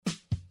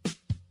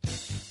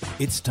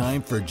It's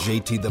time for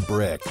JT the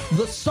Brick.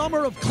 The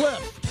summer of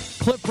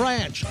Cliff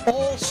Branch,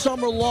 all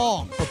summer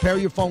long. Prepare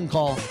your phone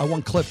call. I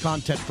want Cliff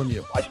content from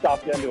you. I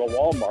stopped into a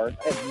Walmart.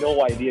 I had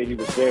no idea he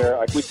was there.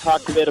 We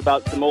talked a bit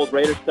about some old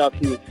Raider stuff.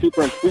 He was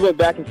super. We went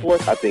back and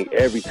forth. I think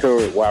every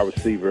current wide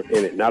receiver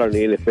in it, not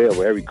only NFL,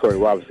 but every current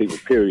wide receiver,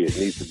 period,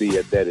 needs to be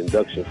at that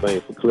induction thing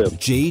for Cliff.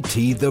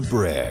 JT the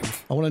Brick.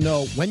 I want to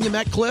know when you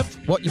met Cliff,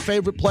 what your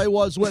favorite play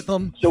was with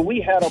him. So we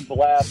had a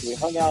blast. We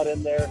hung out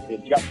in there. We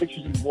got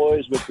pictures of the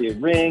boys with the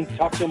ring,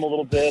 talked to him a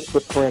little bit.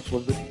 Cliff Branch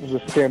was a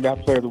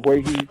standout player. The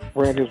way he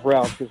ran his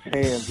routes, his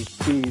hands, his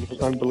speed was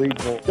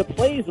unbelievable. The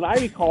plays that I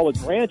recall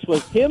with Branch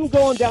was him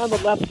going down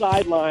the left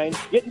sideline,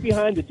 getting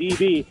behind the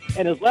DB,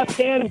 and his left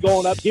hand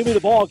going up, give me the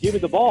ball, give me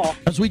the ball.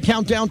 As we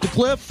count down to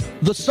Cliff,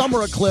 the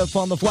summer of Cliff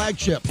on the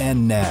flagship.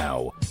 And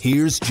now,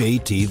 here's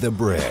JT the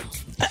Brick.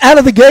 Out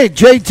of the gate,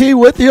 JT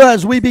with you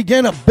as we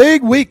begin a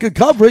big week of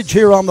coverage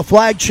here on the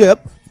flagship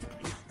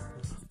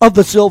of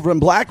the Silver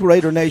and Black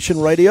Raider Nation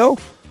Radio.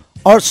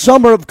 Our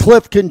summer of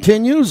Cliff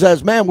continues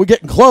as, man, we're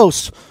getting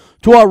close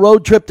to our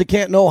road trip to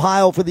Canton,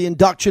 Ohio for the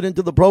induction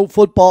into the Pro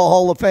Football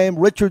Hall of Fame.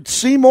 Richard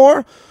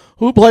Seymour,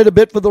 who played a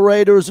bit for the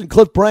Raiders, and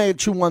Cliff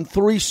Branch, who won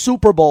 3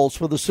 Super Bowls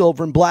for the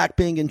Silver and Black,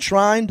 being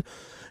enshrined.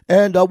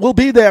 And we'll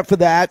be there for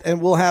that, and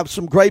we'll have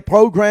some great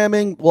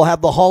programming. We'll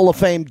have the Hall of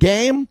Fame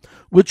game,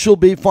 which will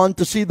be fun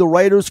to see the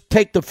Raiders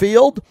take the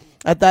field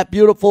at that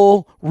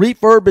beautiful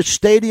refurbished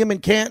stadium in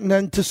Canton,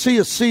 and to see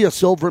a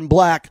Silver and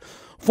Black,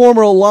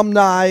 former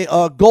alumni,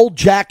 Gold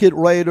Jacket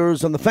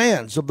Raiders, and the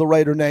fans of the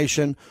Raider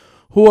Nation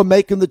who are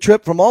making the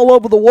trip from all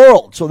over the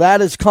world. So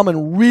that is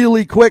coming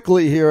really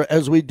quickly here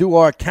as we do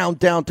our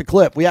countdown to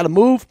Cliff. We had to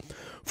move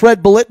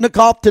Fred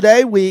Biletnikoff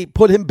today. We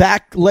put him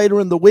back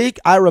later in the week.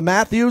 Ira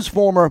Matthews,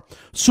 former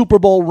Super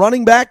Bowl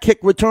running back,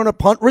 kick returner,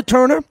 punt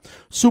returner,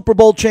 Super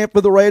Bowl champ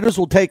for the Raiders,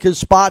 will take his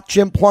spot.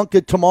 Jim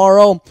Plunkett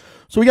tomorrow.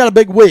 So we got a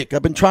big week.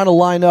 I've been trying to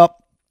line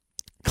up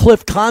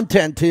Cliff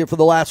content here for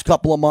the last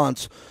couple of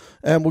months,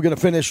 and we're going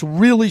to finish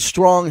really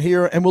strong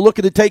here. And we're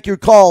looking to take your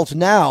calls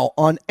now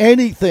on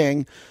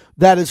anything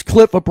that is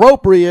Cliff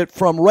appropriate,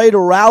 from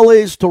Raider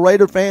rallies to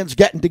Raider fans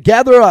getting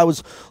together. I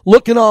was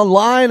looking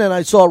online and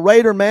I saw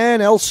Raider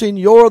Man, El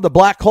Senor, the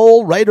Black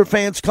Hole, Raider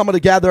fans coming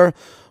together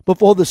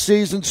before the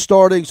season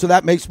starting. So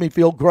that makes me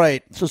feel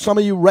great. So some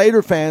of you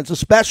Raider fans,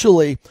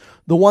 especially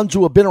the ones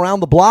who have been around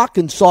the block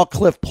and saw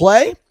Cliff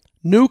play,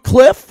 knew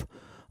Cliff,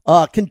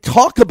 can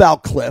talk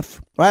about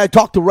Cliff. Right? I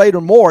talk to Raider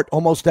Mort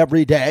almost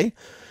every day,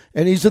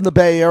 and he's in the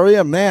Bay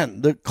Area.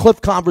 Man, the Cliff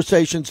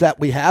conversations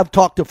that we have.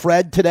 Talked to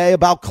Fred today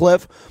about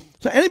Cliff.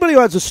 So anybody who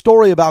has a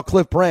story about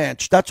Cliff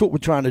Branch, that's what we're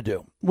trying to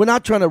do. We're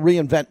not trying to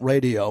reinvent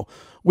radio.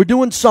 We're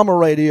doing summer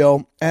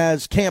radio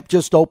as camp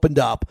just opened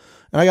up.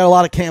 And I got a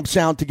lot of camp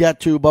sound to get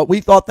to, but we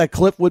thought that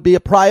Cliff would be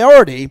a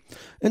priority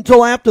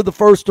until after the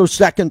first or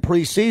second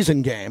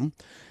preseason game,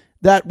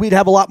 that we'd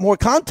have a lot more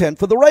content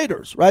for the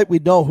Raiders, right?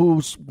 We'd know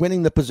who's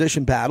winning the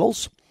position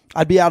battles.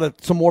 I'd be out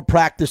at some more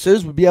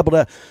practices. We'd be able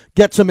to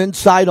get some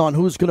insight on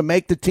who's going to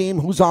make the team,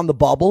 who's on the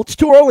bubble. It's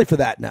too early for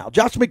that now.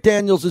 Josh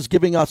McDaniels is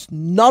giving us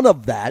none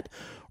of that,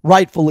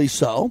 rightfully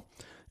so.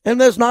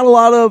 And there's not a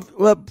lot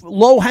of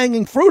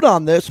low-hanging fruit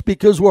on this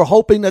because we're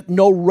hoping that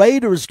no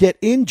Raiders get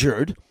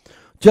injured,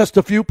 just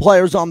a few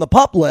players on the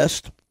PUP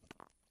list.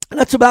 And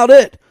that's about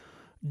it.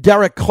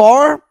 Derek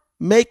Carr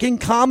making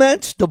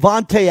comments,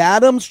 Devontae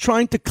Adams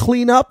trying to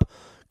clean up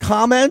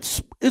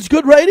comments is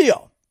good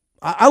radio.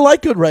 I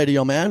like good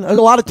radio, man. A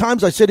lot of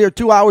times I sit here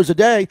 2 hours a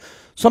day.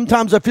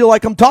 Sometimes I feel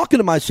like I'm talking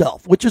to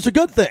myself, which is a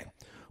good thing.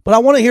 But I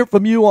want to hear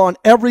from you on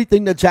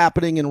everything that's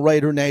happening in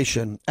Raider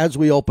Nation as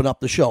we open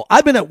up the show.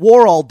 I've been at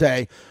war all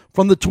day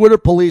from the Twitter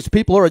police.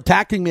 People are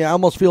attacking me. I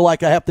almost feel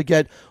like I have to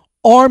get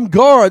armed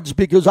guards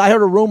because I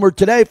heard a rumor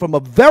today from a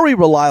very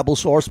reliable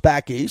source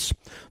back east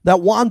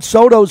that Juan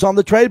Soto's on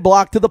the trade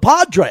block to the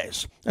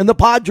Padres. And the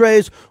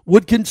Padres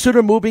would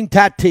consider moving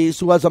Tatis,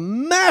 who has a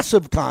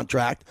massive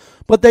contract,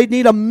 but they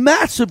need a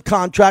massive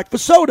contract for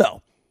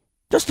Soto.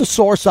 Just a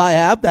source I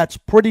have that's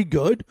pretty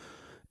good.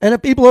 And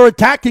if people are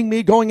attacking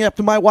me, going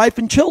after my wife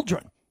and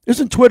children,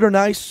 isn't Twitter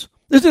nice?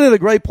 Isn't it a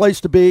great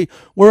place to be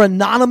where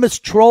anonymous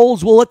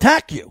trolls will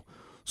attack you?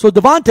 So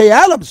Devontae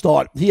Adams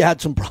thought he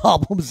had some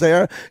problems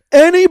there.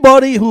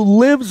 Anybody who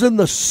lives in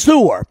the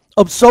sewer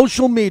of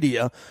social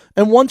media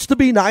and wants to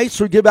be nice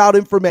or give out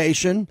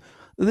information,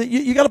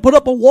 you got to put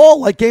up a wall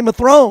like Game of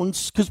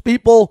Thrones because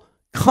people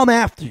come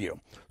after you.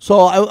 So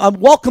I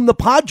welcome the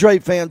Padre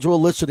fans who are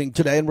listening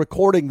today and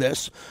recording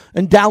this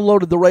and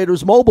downloaded the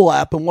Raiders mobile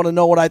app and want to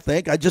know what I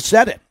think. I just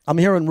said it. I'm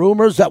hearing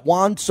rumors that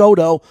Juan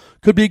Soto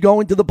could be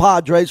going to the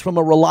Padres from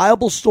a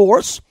reliable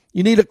source.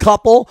 You need a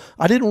couple.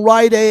 I didn't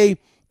write a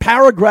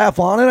paragraph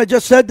on it. I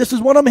just said this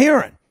is what I'm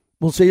hearing.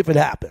 We'll see if it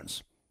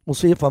happens. We'll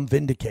see if I'm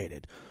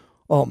vindicated.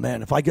 Oh,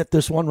 man, if I get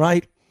this one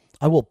right,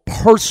 I will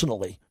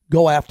personally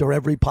go after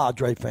every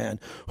Padre fan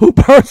who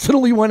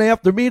personally went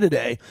after me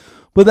today.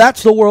 But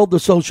that's the world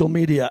of social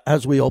media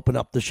as we open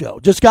up the show.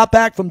 Just got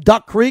back from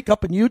Duck Creek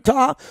up in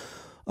Utah.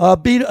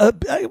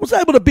 I was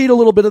able to beat a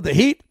little bit of the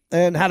heat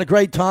and had a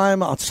great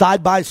time on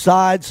side by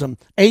side, some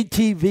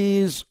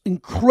ATVs,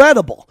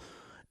 incredible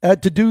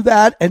to do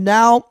that. And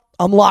now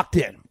I'm locked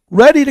in,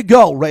 ready to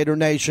go, Raider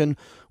Nation,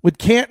 with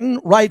Canton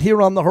right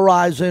here on the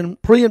horizon,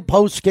 pre and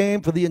post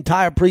game for the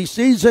entire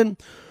preseason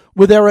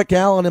with Eric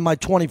Allen in my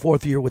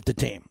 24th year with the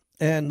team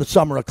and the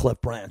summer of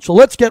Cliff Branch. So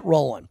let's get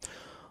rolling.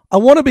 I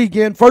want to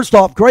begin, first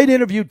off, great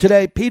interview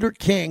today, Peter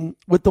King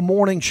with the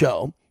morning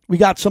show. We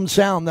got some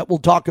sound that we'll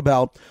talk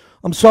about.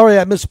 I'm sorry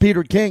I miss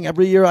Peter King.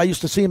 Every year I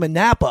used to see him in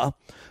Napa,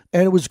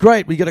 and it was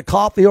great. We get a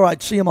coffee or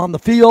I'd see him on the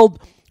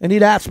field, and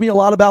he'd ask me a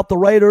lot about the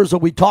Raiders, or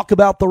we'd talk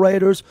about the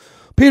Raiders.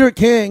 Peter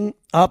King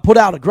put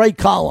out a great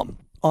column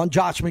on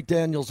Josh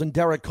McDaniels and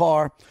Derek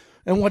Carr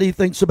and what he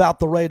thinks about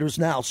the Raiders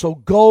now. So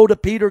go to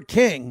Peter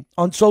King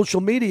on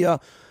social media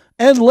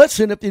and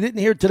listen. If you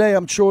didn't hear today,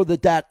 I'm sure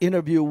that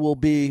interview will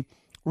be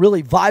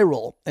really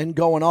viral and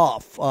going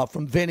off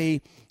from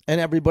Vinny and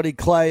everybody,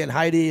 Clay and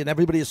Heidi and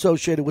everybody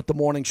associated with the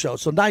morning show.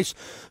 So nice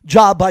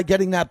job by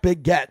getting that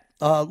big get.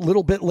 A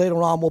little bit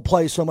later on, we'll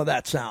play some of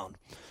that sound.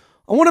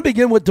 I want to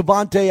begin with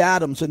Davante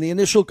Adams and the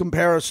initial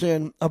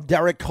comparison of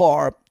Derek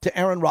Carr to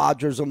Aaron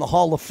Rodgers in the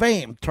Hall of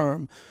Fame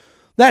term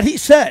that he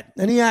said,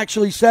 and he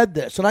actually said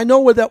this, and I know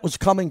where that was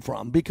coming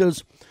from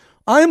because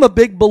I'm a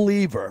big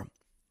believer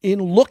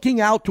in looking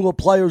out to a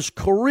player's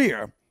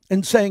career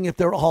and saying if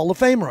they're a Hall of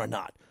Famer or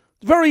not.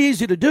 It's very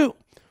easy to do.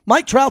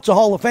 Mike Trout's a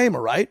Hall of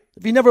Famer, right?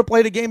 If he never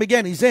played a game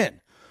again, he's in.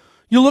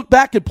 You look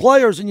back at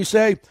players and you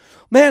say,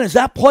 man, is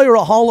that player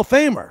a Hall of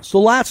Famer? So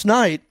last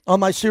night on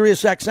my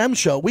SiriusXM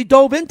show, we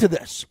dove into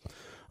this.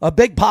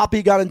 Big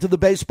Papi got into the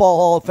Baseball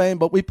Hall of Fame,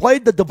 but we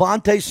played the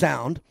Davante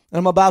sound, and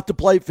I'm about to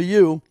play for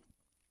you.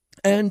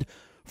 And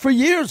for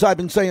years I've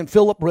been saying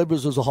Phillip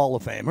Rivers is a Hall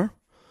of Famer.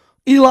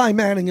 Eli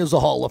Manning is a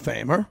Hall of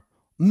Famer.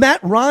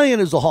 Matt Ryan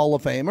is a Hall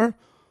of Famer.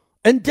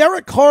 And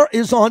Derek Carr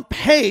is on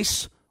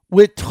pace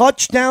with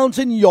touchdowns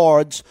and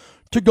yards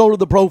to go to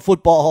the Pro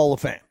Football Hall of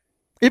Fame.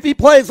 If he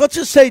plays, let's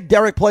just say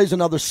Derek plays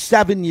another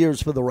 7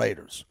 years for the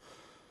Raiders.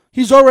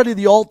 He's already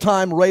the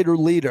all-time Raider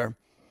leader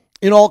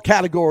in all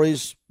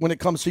categories when it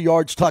comes to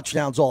yards,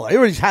 touchdowns, all that. He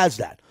already has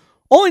that.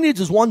 All he needs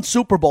is one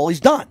Super Bowl.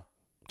 He's done.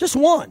 Just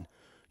one.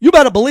 You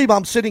better believe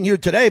I'm sitting here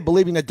today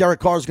believing that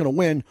Derek Carr is going to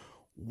win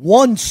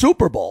one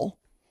Super Bowl.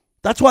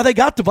 That's why they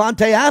got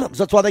Davante Adams.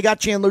 That's why they got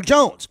Chandler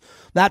Jones.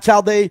 That's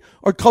how they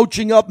are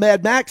coaching up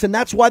Mad Max, and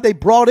that's why they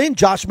brought in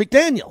Josh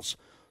McDaniels.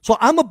 So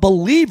I'm a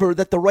believer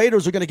that the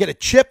Raiders are going to get a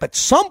chip at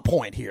some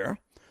point here.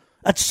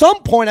 At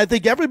some point, I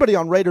think everybody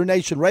on Raider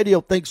Nation Radio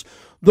thinks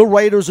the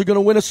Raiders are going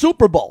to win a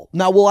Super Bowl.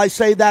 Now, will I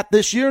say that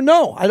this year?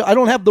 No. I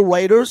don't have the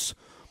Raiders,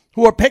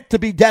 who are picked to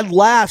be dead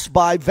last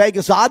by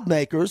Vegas odd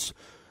makers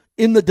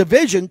in the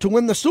division, to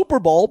win the Super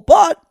Bowl.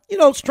 But,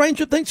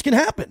 stranger things can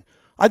happen.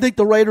 I think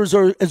the Raiders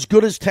are as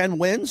good as 10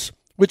 wins,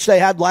 which they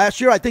had last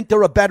year. I think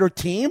they're a better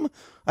team.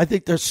 I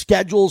think their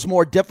schedule's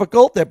more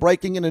difficult. They're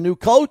breaking in a new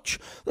coach.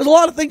 There's a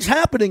lot of things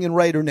happening in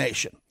Raider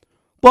Nation.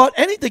 But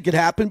anything could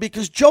happen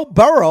because Joe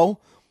Burrow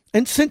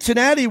and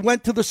Cincinnati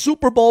went to the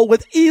Super Bowl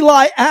with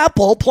Eli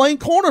Apple playing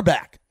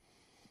cornerback.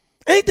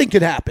 Anything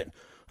could happen.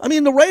 I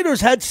mean, the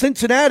Raiders had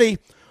Cincinnati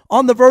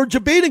on the verge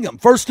of beating them.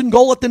 1st and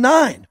goal at the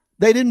 9.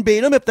 They didn't beat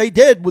them. If they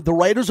did, would the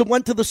Raiders have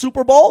went to the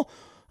Super Bowl?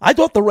 I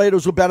thought the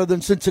Raiders were better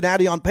than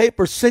Cincinnati on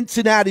paper.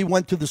 Cincinnati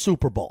went to the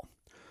Super Bowl.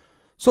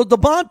 So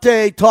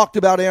Davante talked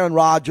about Aaron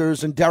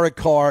Rodgers and Derek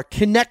Carr,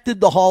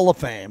 connected the Hall of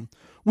Fame.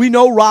 We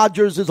know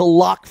Rodgers is a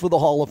lock for the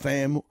Hall of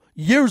Fame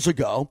years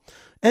ago,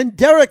 and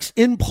Derek's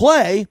in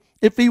play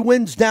if he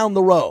wins down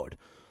the road.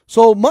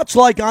 So much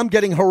like I'm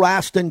getting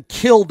harassed and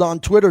killed on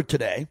Twitter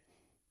today,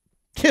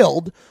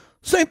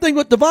 same thing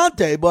with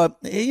Davante, but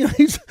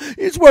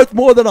he's worth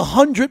more than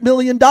 $100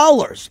 million.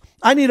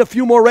 I need a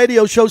few more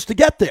radio shows to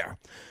get there.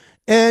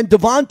 And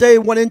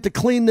Davante went in to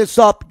clean this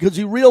up because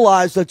he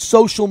realized that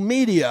social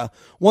media,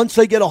 once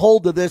they get a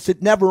hold of this,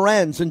 it never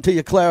ends until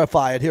you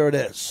clarify it. Here it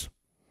is.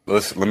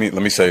 Let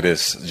me say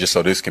this, just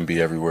so this can be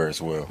everywhere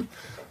as well.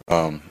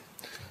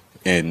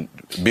 And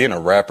being a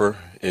rapper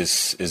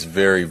is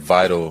very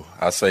vital.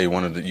 I say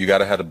you got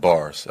to have the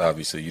bars,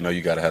 obviously.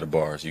 You got to have the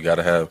bars. You got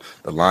to have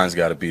the lines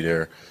got to be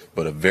there.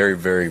 But a very,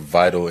 very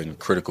vital and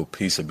critical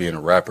piece of being a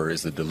rapper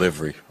is the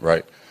delivery,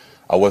 right?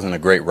 I wasn't a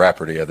great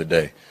rapper the other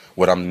day.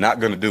 What I'm not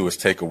going to do is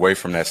take away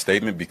from that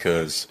statement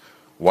because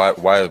why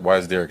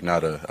is Derek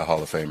not a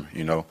Hall of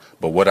Famer,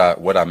 But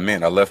what I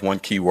meant, I left one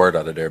key word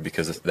out of there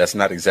because that's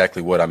not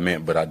exactly what I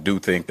meant, but I do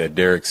think that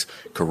Derek's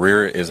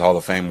career is Hall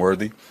of Fame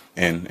worthy,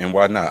 and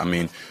why not? I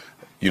mean,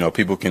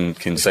 people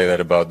can say that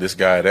about this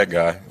guy, that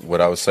guy. What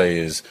I would say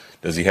is,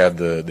 does he have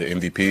the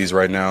MVPs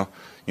right now?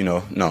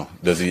 No.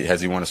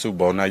 Has he won a Super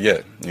Bowl? Not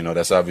yet.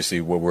 That's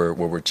obviously what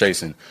we're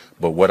chasing.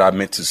 But what I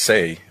meant to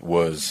say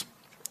was,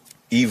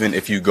 even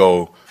if you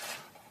go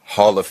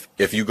Hall of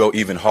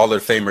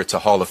Famer to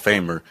Hall of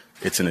Famer,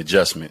 it's an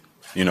adjustment.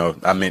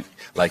 I meant,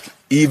 like,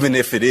 even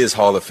if it is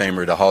Hall of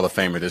Famer to Hall of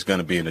Famer, there's going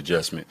to be an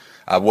adjustment.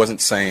 I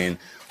wasn't saying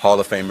Hall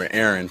of Famer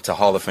Aaron to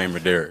Hall of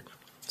Famer Derek.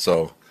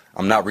 So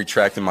I'm not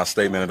retracting my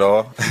statement at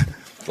all.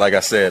 Like I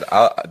said,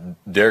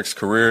 Derek's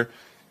career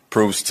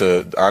proves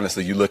to,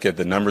 honestly, you look at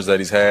the numbers that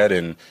he's had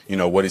and,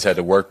 what he's had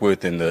to work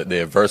with and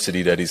the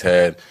adversity that he's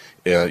had,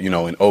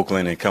 in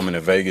Oakland and coming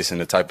to Vegas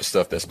and the type of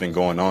stuff that's been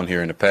going on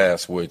here in the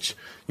past, which,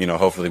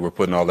 hopefully we're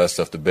putting all that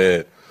stuff to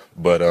bed.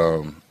 But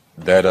I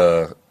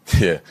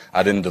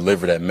didn't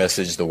deliver that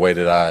message the way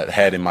that I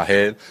had in my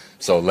head.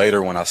 So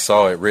later when I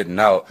saw it written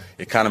out,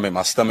 it kind of made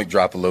my stomach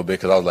drop a little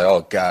bit because I was like,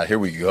 oh, God, here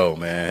we go,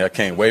 man. I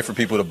can't wait for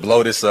people to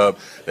blow this up.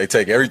 They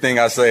take everything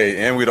I say,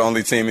 and we're the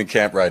only team in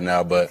camp right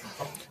now. But,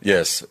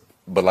 yes,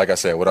 but like I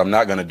said, what I'm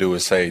not going to do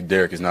is say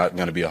Derek is not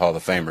going to be a Hall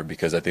of Famer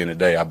because at the end of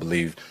the day, I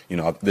believe,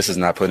 this is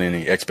not putting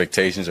any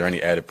expectations or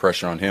any added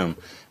pressure on him.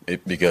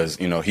 Because,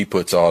 he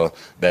puts all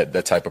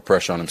that type of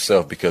pressure on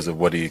himself because of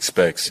what he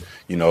expects,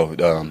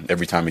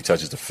 every time he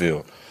touches the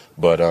field.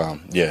 But,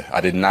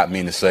 I did not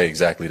mean to say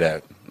exactly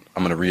that.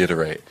 I'm going to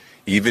reiterate.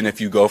 Even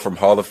if you go from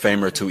Hall of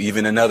Famer to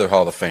even another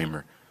Hall of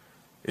Famer,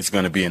 it's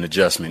going to be an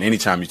adjustment.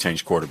 Anytime you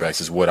change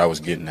quarterbacks is what I was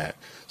getting at.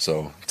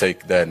 So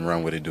take that and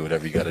run with it. Do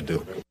whatever you got to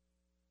do.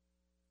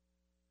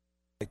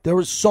 There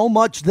is so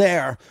much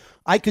there.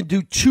 I could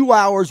do 2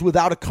 hours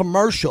without a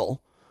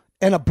commercial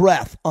and a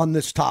breath on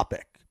this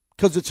topic,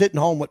 because it's hitting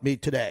home with me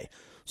today.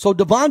 So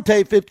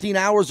Devontae 15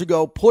 hours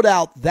ago put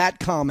out that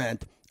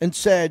comment and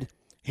said,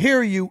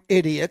 "Here, you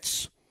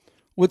idiots,"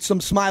 with some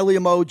smiley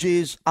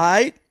emojis. All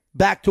right,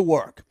 back to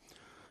work.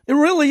 It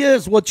really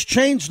is what's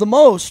changed the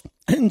most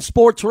in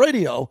sports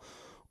radio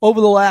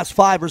over the last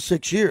 5 or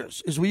 6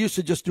 years is we used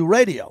to just do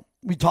radio.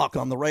 We'd talk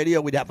on the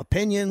radio. We'd have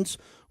opinions.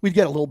 We'd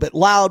get a little bit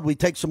loud. We'd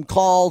take some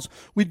calls.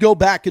 We'd go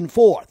back and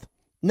forth.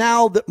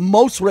 Now that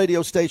most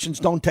radio stations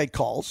don't take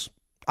calls,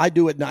 I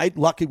do at night.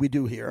 Lucky we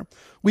do here.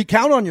 We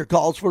count on your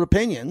calls for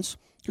opinions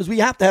because we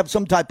have to have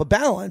some type of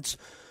balance.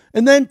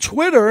 And then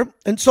Twitter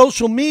and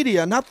social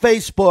media, not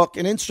Facebook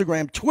and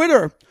Instagram,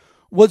 Twitter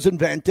was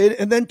invented.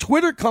 And then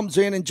Twitter comes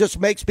in and just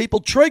makes people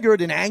triggered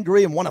and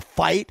angry and want to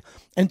fight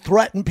and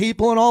threaten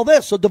people and all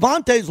this. So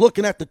Devontae's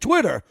looking at the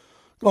Twitter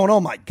going, oh,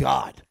 my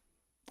God,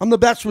 I'm the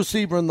best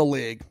receiver in the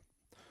league.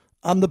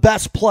 I'm the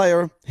best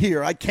player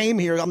here. I came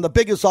here. I'm the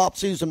biggest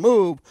offseason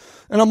move.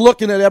 And I'm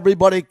looking at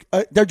everybody.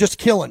 They're just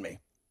killing me.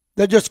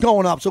 They're just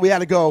going up. So we had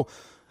to go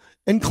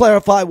and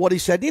clarify what he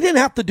said. He didn't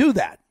have to do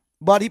that.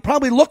 But he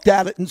probably looked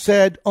at it and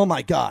said, oh,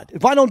 my God,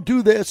 if I don't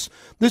do this,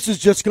 this is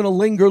just going to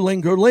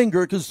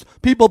linger, because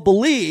people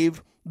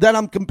believe that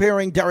I'm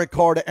comparing Derek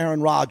Carr to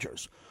Aaron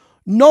Rodgers.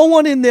 No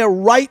one in their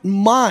right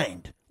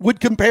mind would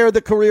compare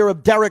the career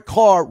of Derek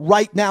Carr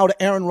right now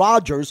to Aaron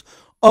Rodgers,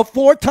 a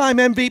 4-time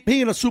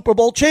MVP and a Super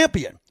Bowl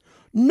champion.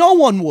 No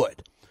one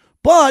would.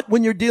 But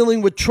when you're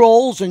dealing with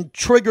trolls and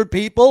triggered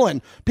people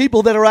and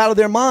people that are out of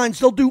their minds,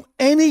 they'll do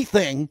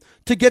anything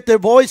to get their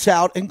voice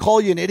out and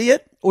call you an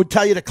idiot or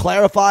tell you to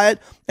clarify it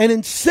and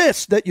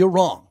insist that you're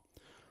wrong.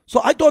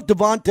 So I thought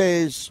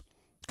Devontae's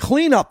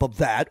cleanup of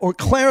that or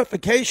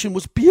clarification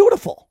was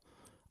beautiful.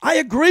 I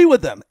agree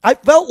with them. I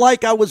felt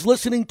like I was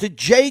listening to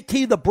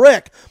JT the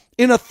Brick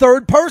in a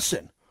third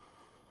person.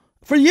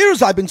 For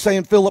years, I've been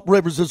saying Phillip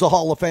Rivers is a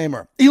Hall of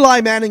Famer.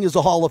 Eli Manning is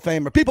a Hall of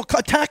Famer. People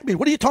attack me.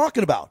 What are you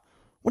talking about?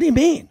 What do you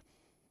mean?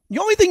 The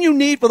only thing you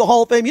need for the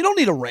Hall of Fame, you don't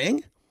need a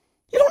ring.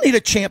 You don't need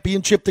a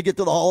championship to get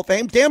to the Hall of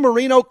Fame. Dan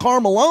Marino,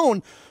 Karl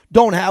Malone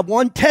don't have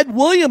one. Ted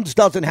Williams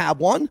doesn't have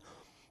one.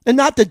 And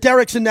not that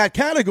Derek's in that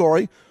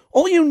category.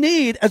 All you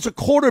need as a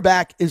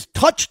quarterback is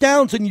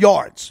touchdowns and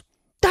yards.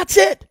 That's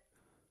it.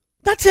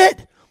 That's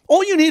it.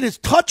 All you need is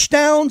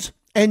touchdowns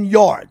and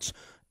yards.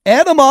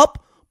 Add them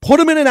up, put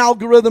them in an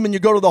algorithm, and you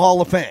go to the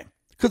Hall of Fame.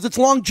 Because it's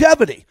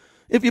longevity.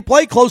 If you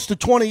play close to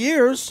 20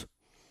 years,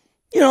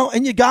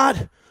 and you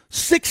got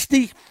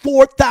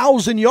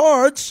 64,000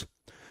 yards,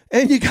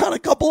 and you got a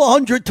couple of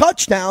hundred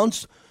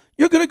touchdowns,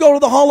 you're going to go to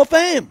the Hall of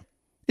Fame.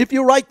 If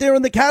you're right there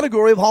in the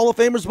category of Hall of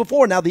Famers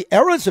before. Now, the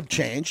eras have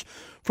changed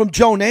from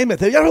Joe Namath.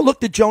 Have you ever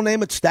looked at Joe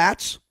Namath's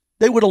stats?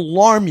 They would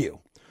alarm you.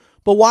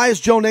 But why is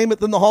Joe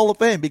Namath in the Hall of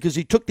Fame? Because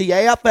he took the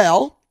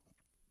AFL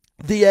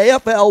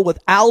with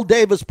Al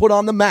Davis put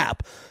on the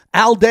map.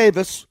 Al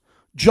Davis,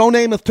 Joe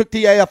Namath took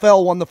the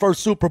AFL, won the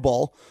first Super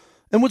Bowl,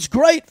 and was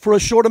great for a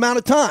short amount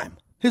of time.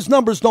 His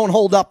numbers don't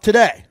hold up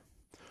today.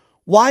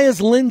 Why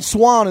is Lynn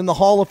Swann in the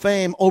Hall of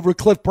Fame over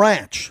Cliff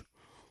Branch?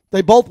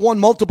 They both won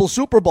multiple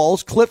Super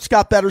Bowls. Cliff's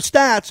got better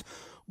stats,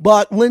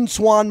 but Lynn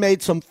Swann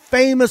made some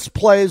famous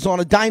plays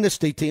on a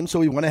dynasty team, so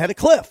he went ahead of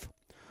Cliff.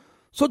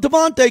 So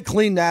Devontae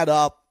cleaned that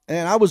up.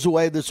 And I was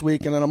away this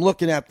weekend, and I'm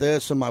looking at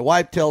this, and my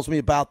wife tells me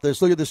about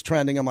this. Look at this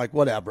trending. I'm like,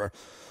 whatever.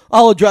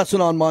 I'll address it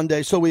on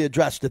Monday, so we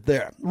addressed it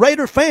there.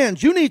 Raider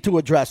fans, you need to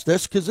address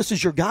this because this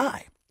is your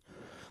guy.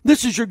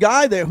 This is your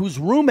guy there who's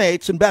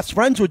roommates and best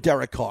friends with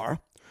Derek Carr.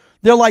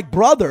 They're like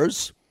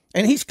brothers,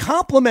 and he's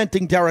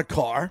complimenting Derek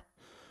Carr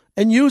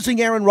and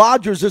using Aaron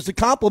Rodgers as the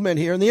compliment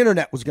here, and the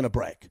internet was going to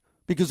break.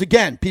 Because,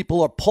 again,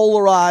 people are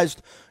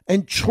polarized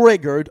and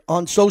triggered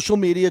on social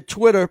media,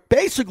 Twitter,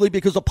 basically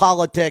because of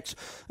politics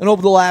and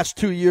over the last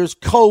 2 years,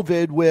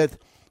 COVID with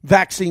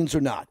vaccines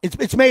or not.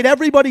 It's made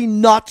everybody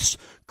nuts,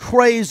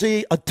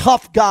 crazy, a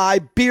tough guy,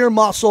 beer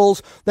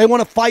muscles. They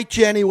want to fight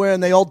you anywhere,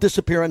 and they all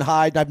disappear and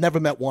hide. I've never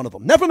met one of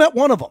them. Never met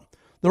one of them.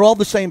 They're all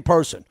the same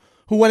person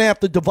who went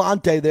after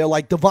Devontae. They're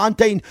like,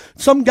 Devontae,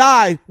 some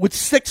guy with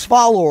 6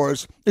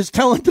 followers is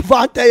telling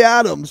Devontae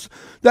Adams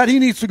that he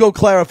needs to go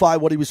clarify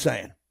what he was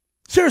saying.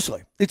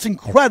 Seriously, it's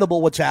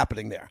incredible what's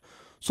happening there.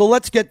 So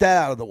let's get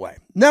that out of the way.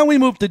 Now we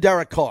move to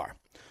Derek Carr.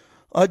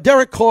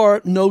 Derek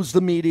Carr knows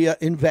the media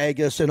in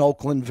Vegas and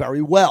Oakland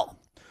very well.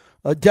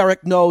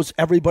 Derek knows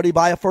everybody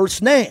by a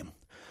first name.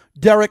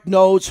 Derek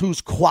knows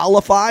who's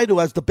qualified, who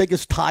has the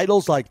biggest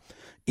titles like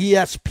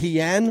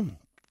ESPN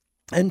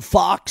and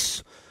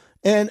Fox.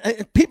 And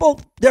people,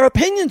 their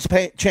opinions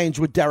change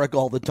with Derek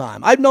all the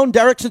time. I've known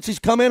Derek since he's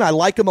come in. I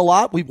like him a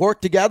lot. We've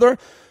worked together.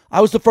 I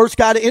was the first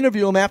guy to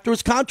interview him after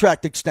his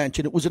contract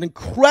extension. It was an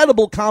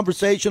incredible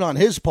conversation on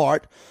his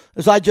part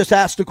as I just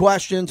asked the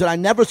questions, and I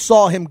never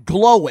saw him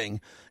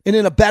glowing and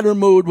in a better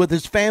mood with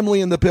his family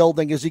in the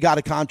building as he got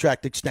a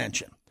contract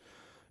extension.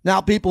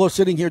 Now people are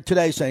sitting here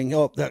today saying,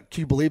 oh, can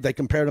you believe they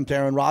compared him to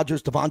Aaron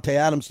Rodgers? Devontae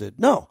Adams did.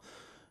 No,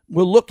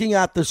 we're looking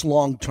at this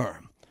long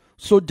term.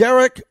 So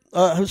Derek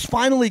has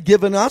finally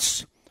given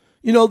us,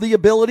 the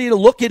ability to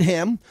look at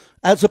him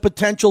as a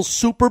potential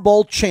Super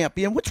Bowl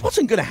champion, which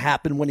wasn't going to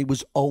happen when he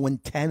was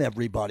 0-10,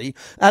 everybody,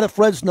 out of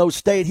Fresno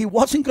State. He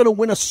wasn't going to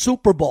win a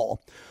Super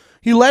Bowl.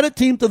 He led a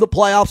team to the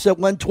playoffs that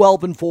went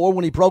 12-4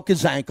 when he broke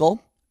his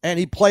ankle, and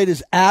he played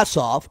his ass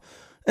off.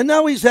 And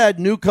now he's had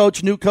new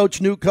coach, new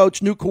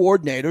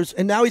coordinators,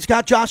 and now he's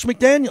got Josh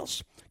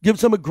McDaniels.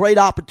 Gives him a great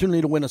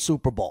opportunity to win a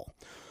Super Bowl.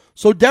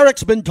 So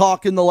Derek's been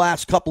talking the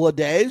last couple of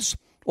days,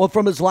 or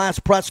from his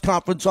last press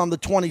conference on the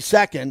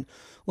 22nd.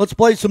 Let's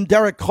play some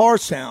Derek Carr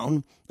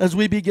sound as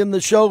we begin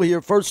the show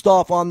here. First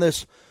off, on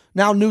this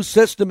now new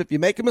system, if you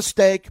make a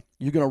mistake,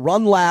 you're going to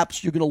run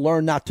laps. You're going to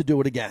learn not to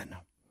do it again.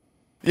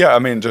 Yeah, I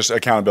mean, just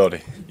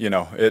accountability.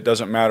 It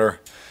doesn't matter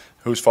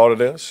whose fault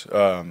it is.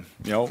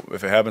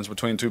 If it happens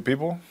between two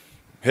people,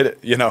 hit it.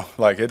 It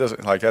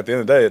doesn't. Like at the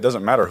end of the day, it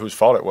doesn't matter whose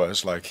fault it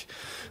was. Like,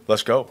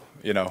 let's go.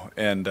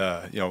 And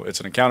it's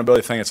an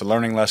accountability thing. It's a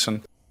learning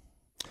lesson.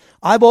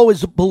 I've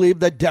always believed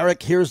that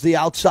Derek hears the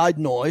outside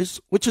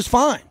noise, which is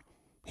fine.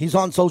 He's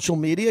on social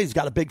media. He's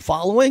got a big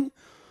following.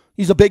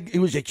 He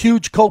was a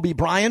huge Kobe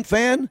Bryant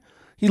fan.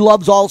 He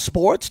loves all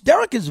sports.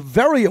 Derek is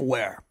very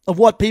aware of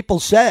what people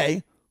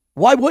say.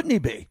 Why wouldn't he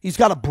be? He's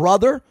got a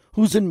brother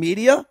who's in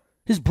media.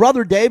 His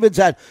brother David's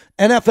at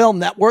NFL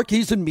Network.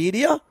 He's in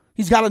media.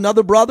 He's got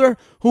another brother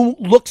who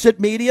looks at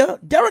media.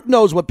 Derek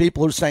knows what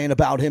people are saying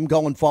about him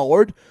going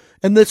forward.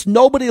 And this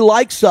nobody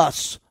likes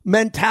us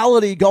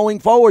mentality going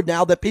forward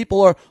now that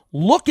people are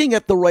looking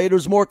at the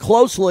Raiders more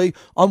closely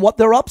on what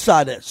their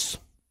upside is.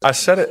 I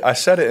said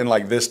it in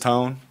like this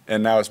tone,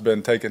 and now it's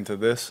been taken to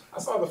this. I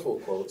saw the full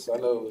quotes. I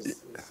know it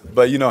was.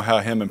 But you know how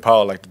him and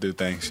Paul like to do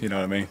things. You know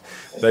what I mean?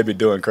 They be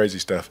doing crazy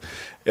stuff.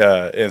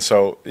 And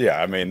so,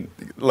 yeah, I mean,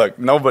 look,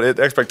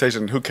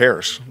 expectation, who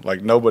cares?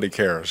 Like, nobody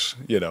cares.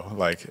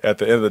 Like, at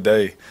the end of the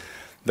day,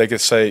 they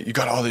could say, you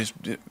got all these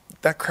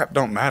 – that crap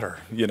don't matter.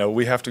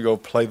 We have to go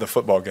play the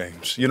football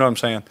games. You know what I'm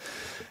saying?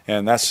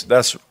 And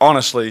that's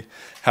honestly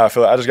how I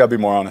feel. I just got to be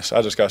more honest.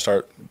 I just got to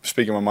start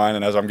speaking my mind,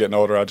 and as I'm getting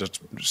older, I just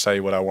say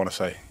what I want to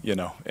say,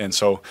 And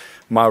so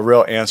my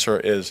real answer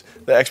is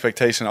the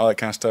expectation, all that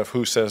kind of stuff,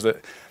 who says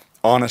that,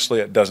 honestly,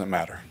 it doesn't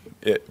matter.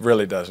 It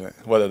really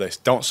doesn't. Whether they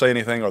don't say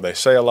anything or they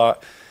say a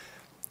lot,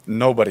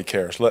 nobody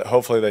cares.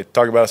 Hopefully they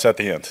talk about us at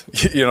the end.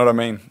 You know what I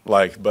mean?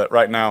 But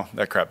right now,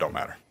 that crap don't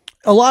matter.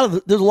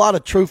 There's a lot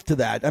of truth to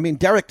that. I mean,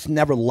 Derek's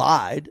never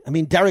lied. I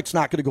mean, Derek's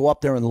not going to go up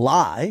there and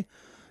lie.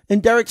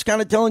 And Derek's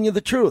kind of telling you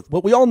the truth.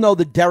 But we all know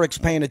that Derek's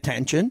paying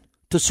attention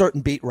to certain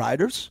beat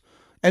writers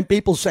and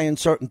people saying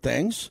certain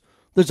things.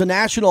 There's a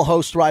national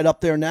host right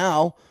up there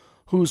now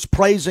who's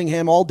praising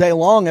him all day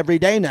long, every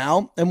day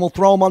now, and will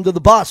throw him under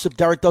the bus if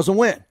Derek doesn't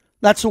win.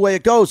 That's the way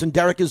it goes, and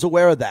Derek is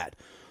aware of that.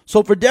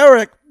 So for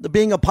Derek,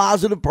 being a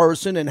positive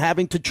person and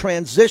having to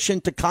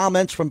transition to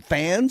comments from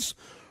fans,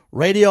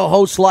 radio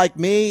hosts like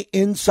me,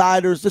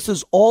 insiders, this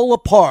is all a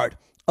part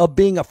of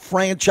being a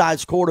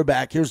franchise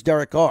quarterback. Here's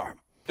Derek Carr.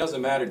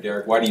 Doesn't matter,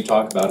 Derek. Why do you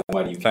talk about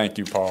it? Thank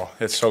you, Paul.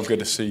 It's so good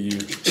to see you.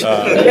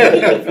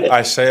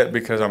 I say it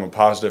because I'm a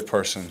positive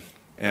person,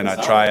 and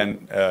I try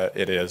and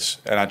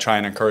I try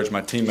and encourage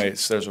my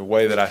teammates. There's a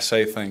way that I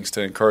say things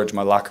to encourage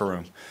my locker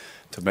room,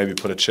 to maybe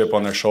put a chip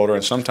on their shoulder,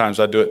 and sometimes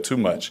I do it too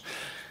much.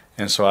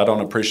 And so I don't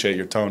appreciate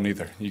your tone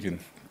either. You can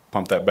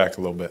pump that back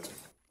a little bit.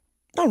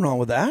 Nothing wrong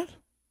with that.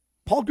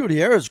 Paul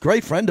Gutierrez,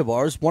 great friend of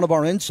ours, one of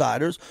our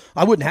insiders.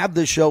 I wouldn't have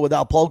this show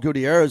without Paul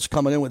Gutierrez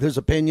coming in with his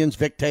opinions.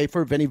 Vic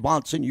Tafer, Vinny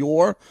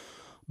Bonsignore,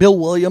 Bill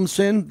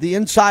Williamson, the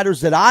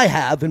insiders that I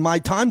have in my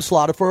time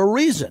slot are for a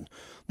reason.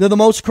 They're the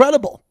most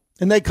credible,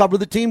 and they cover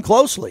the team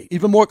closely,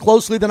 even more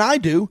closely than I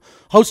do,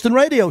 hosting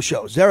radio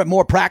shows. They're at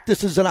more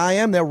practices than I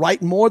am. They're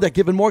writing more. They're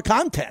giving more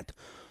content.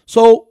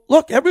 So,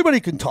 look, everybody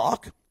can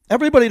talk.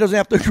 Everybody doesn't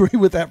have to agree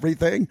with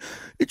everything.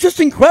 It's just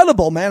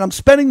incredible, man. I'm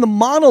spending the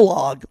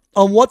monologue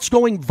on what's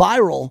going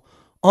viral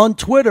on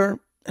Twitter,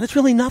 and it's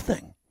really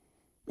nothing.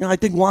 I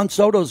think Juan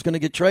Soto is going to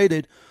get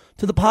traded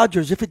to the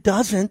Padres. If he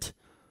doesn't,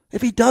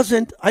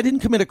 I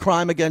didn't commit a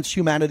crime against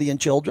humanity and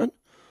children.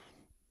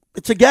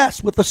 It's a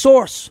guess with the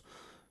source.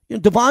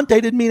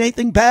 Devontae didn't mean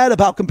anything bad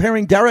about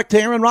comparing Derek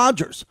to Aaron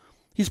Rodgers.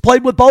 He's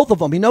played with both of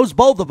them. He knows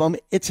both of them.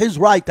 It's his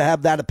right to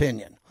have that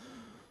opinion.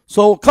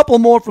 So a couple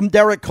more from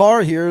Derek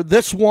Carr here.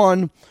 This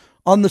one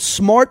on the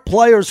smart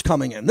players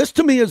coming in. This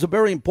to me is a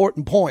very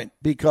important point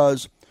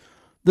because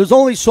there's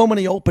only so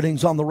many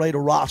openings on the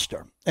Raider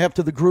roster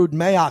after the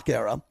Gruden-Mayock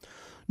era.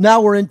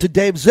 Now we're into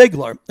Dave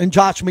Ziegler and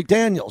Josh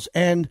McDaniels,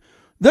 and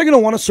they're going to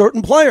want a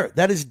certain player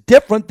that is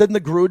different than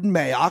the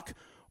Gruden-Mayock,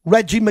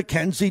 Reggie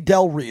McKenzie,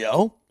 Del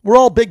Rio. We're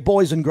all big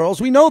boys and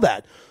girls. We know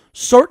that.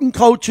 Certain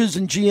coaches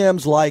and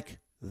GMs like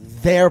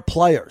their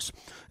players.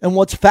 And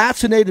what's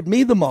fascinated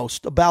me the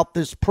most about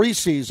this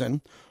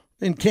preseason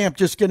in camp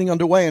just getting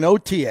underway in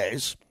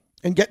OTAs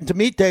and getting to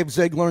meet Dave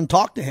Ziegler and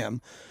talk to him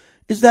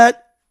is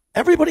that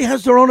everybody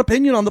has their own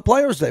opinion on the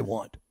players they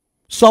want.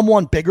 Some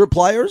want bigger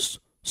players.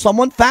 Some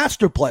want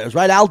faster players,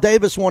 right? Al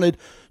Davis wanted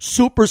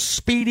super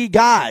speedy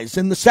guys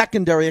in the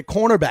secondary at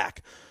cornerback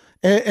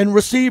and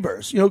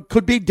receivers.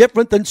 Could be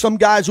different than some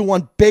guys who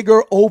want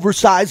bigger,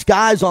 oversized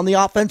guys on the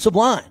offensive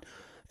line.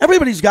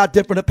 Everybody's got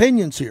different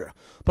opinions here.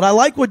 But I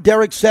like what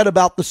Derek said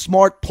about the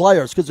smart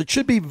players because it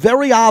should be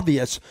very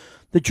obvious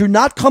that you're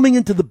not coming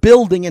into the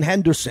building in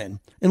Henderson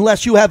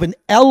unless you have an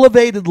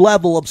elevated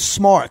level of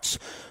smarts,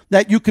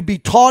 that you could be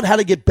taught how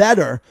to get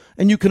better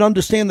and you can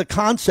understand the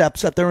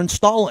concepts that they're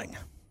installing.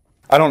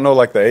 I don't know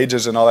like the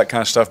ages and all that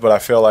kind of stuff, but I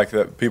feel like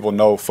that people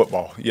know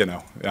football,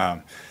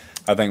 I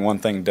think one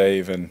thing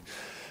Dave and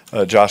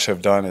Josh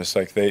have done is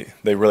like they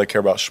really care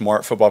about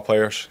smart football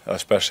players,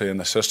 especially in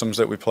the systems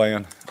that we play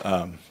in.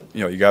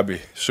 You got to be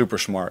super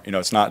smart.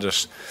 It's not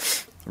just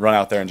run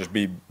out there and just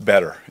be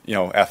better,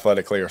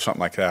 athletically or something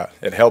like that.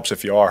 It helps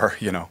if you are,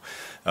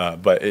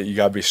 but you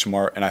got to be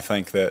smart. And I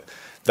think that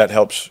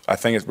helps. I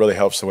think it really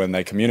helps when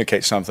they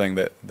communicate something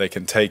that they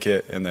can take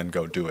it and then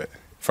go do it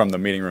from the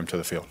meeting room to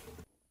the field.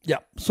 Yeah,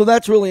 so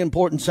that's really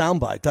important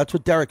soundbite. That's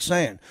what Derek's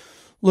saying.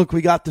 Look,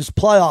 we got this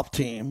playoff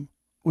team.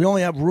 We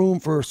only have room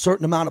for a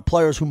certain amount of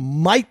players who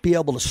might be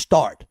able to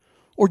start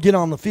or get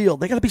on the field.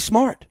 They got to be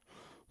smart.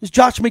 This is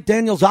Josh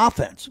McDaniels'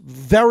 offense.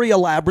 Very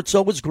elaborate,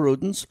 so was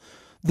Gruden's.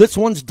 This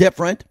one's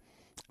different.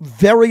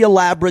 Very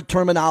elaborate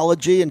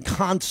terminology and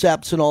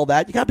concepts and all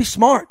that. You got to be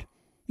smart.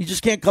 You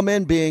just can't come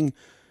in being,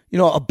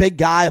 a big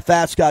guy, a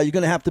fast guy. You're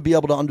going to have to be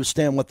able to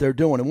understand what they're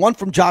doing. And one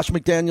from Josh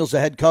McDaniels, the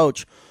head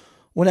coach,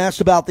 when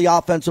asked about the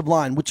offensive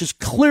line, which is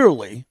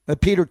clearly, that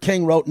Peter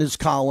King wrote in his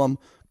column,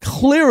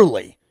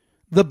 clearly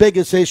the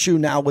biggest issue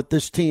now with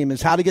this team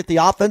is how to get the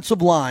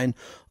offensive line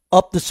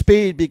up to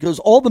speed, because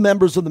all the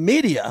members of the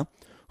media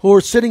who are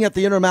sitting at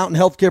the Intermountain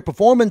Healthcare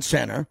Performance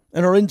Center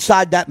and are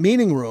inside that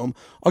meeting room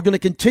are going to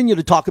continue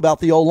to talk about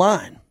the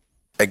O-line.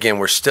 Again,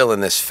 we're still in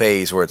this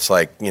phase where it's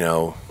like,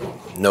 no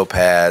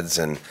pads,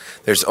 and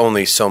there's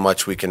only so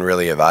much we can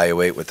really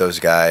evaluate with those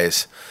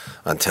guys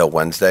until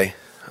Wednesday.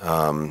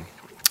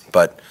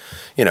 But,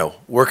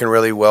 working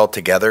really well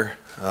together,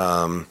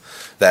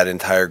 that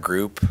entire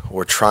group.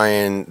 We're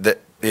trying that,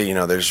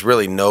 there's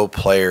really no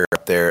player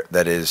up there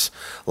that is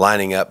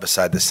lining up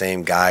beside the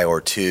same guy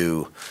or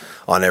two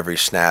on every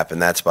snap,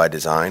 and that's by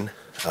design.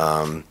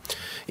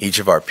 Each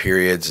of our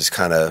periods is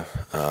kind of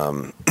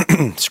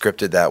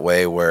scripted that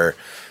way where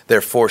they're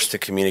forced to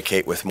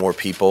communicate with more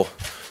people.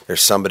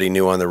 There's somebody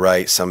new on the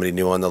right, somebody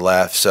new on the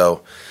left.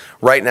 So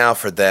right now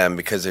for them,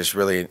 because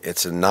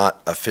it's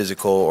not a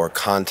physical or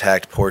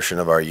contact portion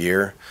of our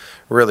year,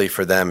 really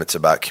for them it's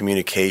about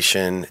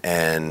communication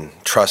and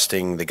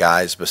trusting the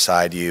guys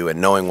beside you and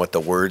knowing what the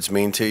words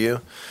mean to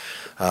you.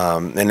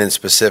 And in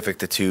specific,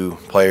 the two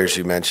players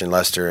you mentioned,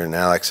 Lester and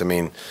Alex,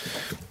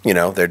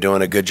 they're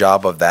doing a good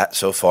job of that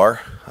so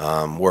far,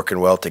 working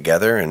well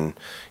together. And,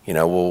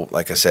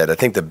 like I said, I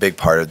think the big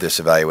part of this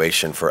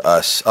evaluation for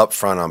us up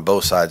front on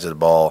both sides of the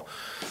ball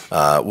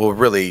will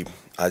really,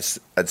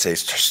 I'd say,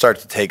 start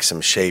to take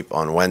some shape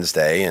on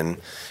Wednesday, and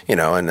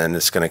then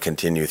it's going to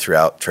continue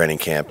throughout training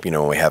camp,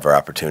 when we have our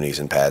opportunities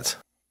in pads.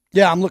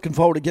 Yeah, I'm looking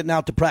forward to getting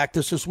out to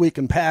practice this week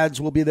in pads.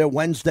 We'll be there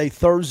Wednesday,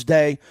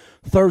 Thursday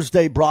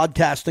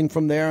broadcasting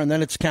from there, and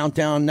then it's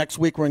countdown. Next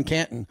week we're in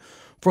Canton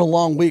for a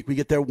long week. We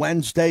get there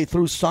Wednesday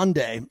through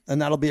Sunday,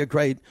 and that'll be a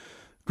great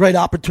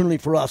opportunity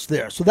for us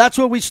there. So that's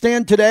where we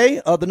stand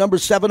today. The number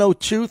is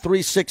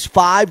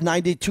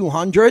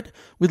 702-365-9200.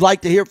 We'd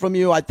like to hear from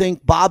you. I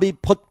think Bobby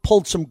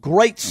pulled some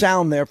great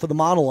sound there for the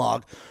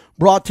monologue.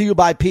 Brought to you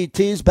by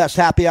PT's, best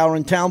happy hour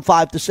in town,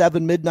 5 to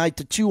 7, midnight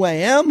to 2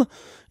 a.m.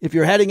 If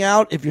you're heading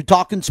out, if you're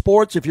talking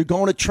sports, if you're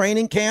going to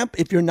training camp,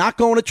 if you're not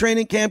going to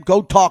training camp,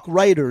 go talk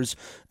Raiders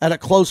at a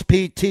close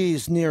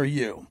PT's near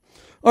you.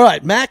 All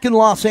right, Mac in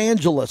Los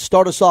Angeles.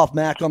 Start us off,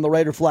 Mac, on the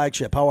Raider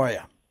flagship. How are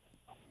you?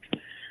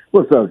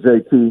 What's up,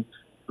 JT?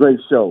 Great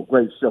show.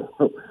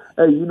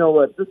 Hey, you know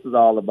what? This is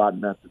all about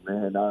nothing,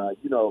 man.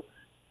 The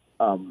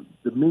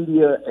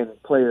media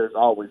and players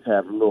always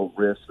have a little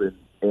risk,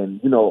 and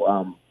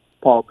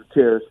Paul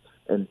Gutierrez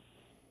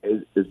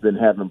has been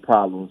having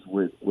problems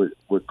with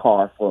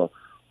Carr for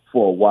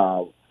a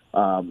while.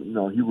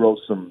 He wrote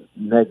some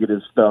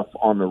negative stuff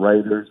on the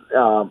Raiders,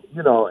 and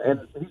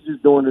he's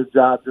just doing his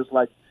job just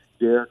like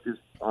Derek is,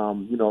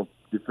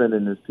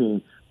 defending his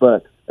team.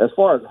 But as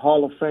far as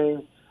Hall of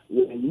Fame,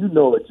 and you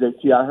know it,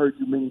 JT, I heard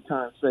you many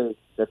times say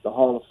that the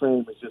Hall of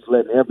Fame is just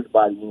letting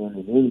everybody in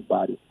and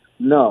anybody.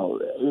 No,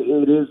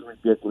 it is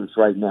ridiculous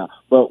right now.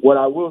 But what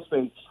I will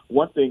say,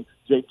 one thing,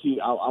 JT,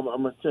 I'm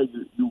going to tell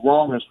you, you're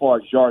wrong as far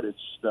as yardage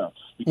stuff,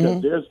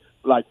 because there's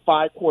like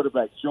 5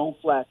 quarterbacks, Joe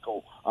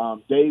Flacco,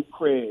 Dave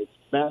Craig,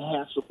 Matt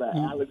Hasselbeck,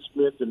 Alex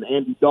Smith, and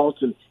Andy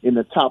Dalton in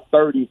the top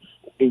 30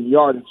 in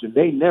yardage, and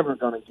they never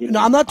going to get it.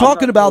 No, I'm not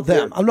talking about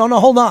them. No,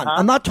 hold on. Huh?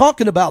 I'm not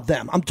talking about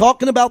them. I'm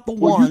talking about the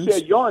ones. You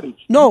said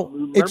yardage.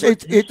 No,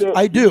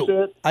 I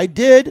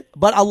did,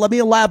 but let me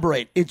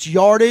elaborate. It's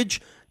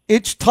yardage,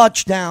 it's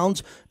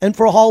touchdowns, and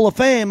for Hall of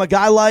Fame, a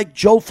guy like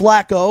Joe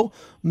Flacco,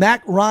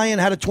 Matt Ryan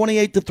had a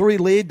 28-3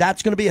 lead.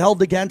 That's going to be held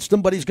against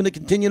him, but he's going to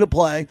continue to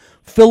play.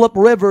 Phillip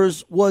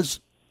Rivers was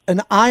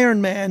an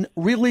Iron Man,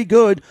 really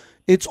good.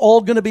 It's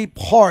all going to be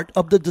part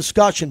of the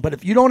discussion. But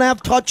if you don't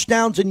have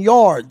touchdowns and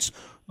yards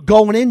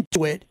going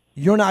into it,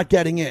 you're not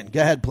getting in.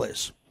 Go ahead,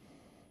 please.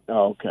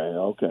 Okay.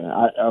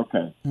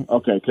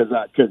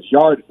 Because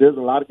yard, there's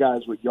a lot of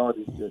guys with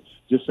yardage that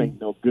just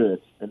ain't no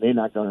good, and they're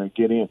not going to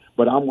get in.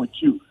 But I'm with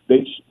you.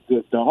 The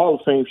Hall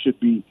of Fame should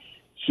be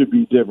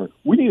different.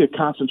 We need to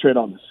concentrate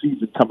on the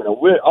season coming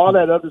up. All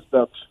that other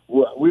stuff,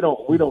 we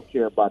don't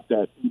care about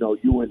that. You know,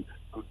 you and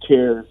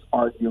Gutierrez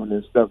arguing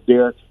and stuff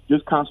there.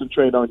 Just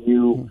concentrate on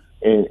you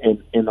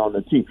and on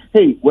the team.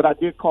 Hey, what I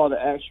did call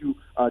to ask you,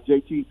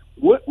 JT,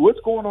 what's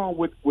going on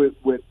with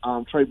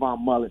Trayvon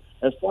Mullen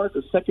as far as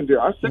the secondary?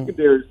 Our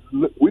secondary,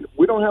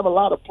 we don't have a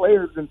lot of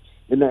players in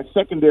that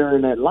secondary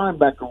and that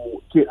linebacker.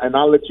 And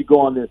I'll let you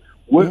go on there.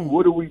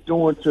 What are we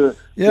doing to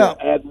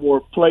add more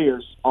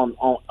players on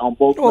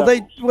both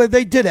levels?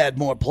 They did add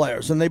more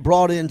players, and they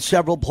brought in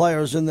several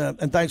players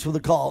and thanks for the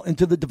call,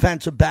 into the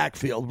defensive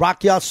backfield.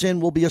 Rock Ya-Sin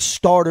will be a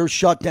starter,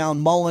 shut down.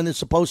 Mullen is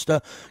supposed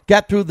to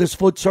get through this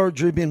foot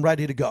surgery being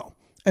ready to go.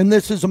 And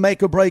this is a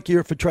make-or-break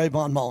year for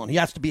Trayvon Mullen. He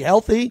has to be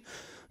healthy,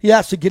 he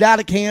has to get out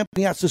of camp,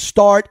 he has to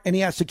start, and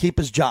he has to keep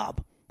his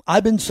job.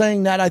 I've been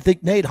saying that. I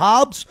think Nate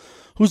Hobbs,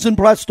 who's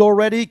impressed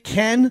already,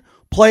 can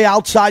play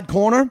outside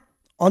corner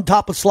on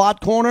top of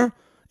slot corner.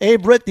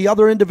 Averett, the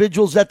other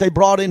individuals that they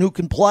brought in who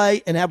can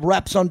play and have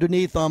reps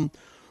underneath them.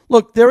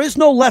 Look, there is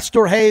no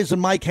Lester Hayes and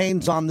Mike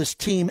Haynes on this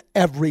team,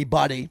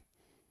 everybody.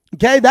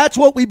 Okay, that's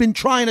what we've been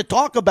trying to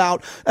talk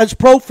about as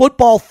Pro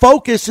Football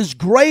Focus is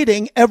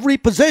grading every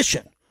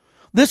position.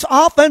 This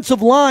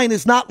offensive line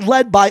is not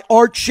led by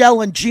Art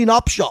Shell and Gene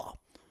Upshaw.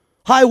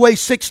 Highway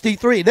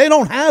 63, they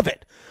don't have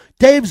it.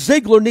 Dave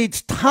Ziegler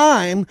needs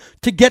time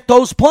to get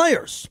those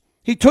players.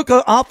 He took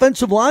an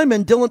offensive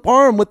lineman, Dylan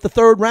Parham, with the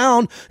 3rd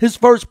round, his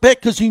first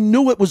pick, because he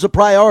knew it was a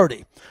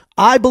priority.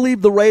 I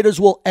believe the Raiders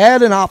will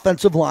add an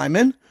offensive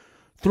lineman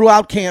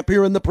throughout camp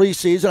here in the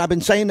preseason. I've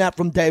been saying that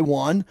from day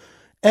one.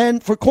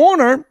 And for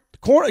corner,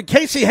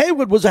 Casey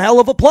Hayward was a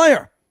hell of a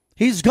player.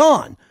 He's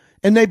gone.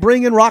 And they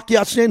bring in Rock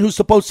Ya-Sin, who's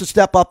supposed to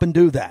step up and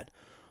do that.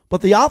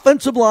 But the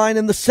offensive line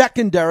and the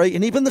secondary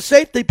and even the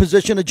safety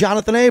position of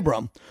Jonathan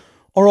Abram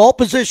are all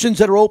positions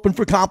that are open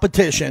for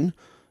competition.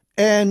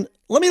 And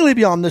let me leave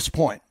you on this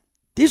point.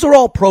 These are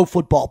all pro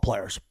football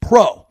players,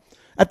 pro,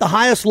 at the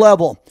highest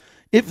level.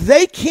 If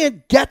they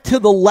can't get to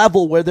the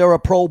level where they're a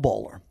Pro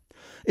Bowler,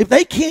 if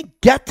they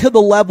can't get to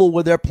the level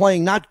where they're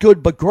playing not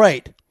good but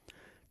great,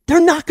 they're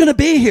not going to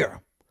be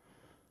here.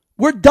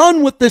 We're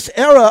done with this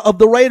era of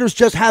the Raiders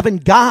just having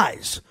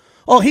guys.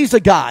 Oh, he's a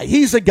guy.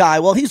 He's a guy.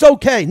 Well, he's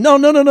okay. No.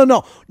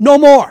 No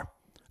more.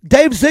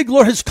 Dave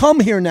Ziegler has come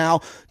here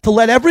now to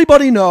let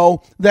everybody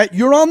know that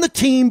you're on the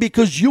team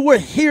because you were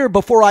here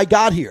before I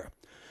got here.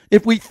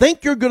 If we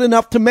think you're good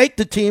enough to make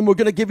the team, we're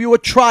going to give you a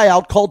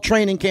tryout called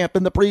training camp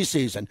in the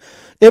preseason.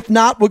 If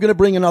not, we're going to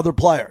bring in other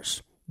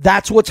players.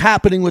 That's what's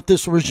happening with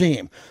this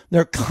regime.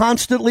 They're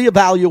constantly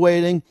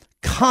evaluating,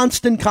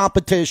 constant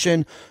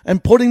competition,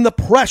 and putting the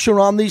pressure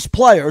on these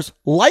players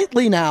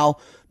lightly now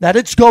that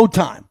it's go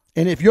time.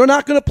 And if you're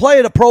not going to play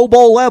at a Pro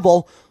Bowl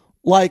level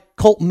like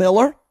Colton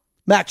Miller,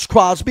 Max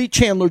Crosby,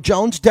 Chandler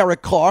Jones,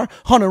 Derek Carr,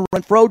 Hunter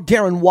Renfrow,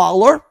 Darren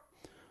Waller,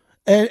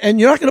 and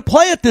you're not going to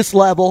play at this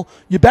level,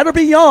 you better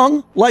be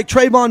young like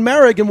Trayvon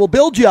Merrick and we'll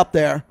build you up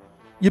there.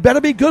 You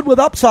better be good with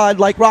upside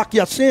like Rock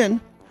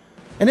Ya-Sin.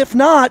 And if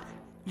not,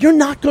 you're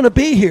not going to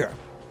be here.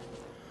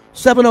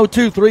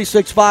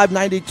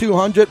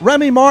 702-365-9200.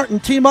 Remy Martin,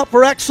 team up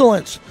for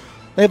excellence.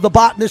 They have the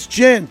Botanist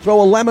Gin.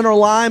 Throw a lemon or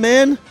lime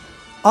in.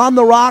 On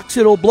the rocks,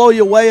 it'll blow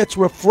you away. It's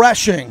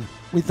refreshing.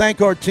 We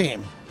thank our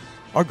team,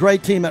 our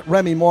great team at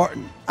Remy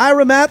Martin.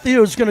 Ira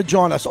Matthews is going to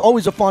join us.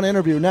 Always a fun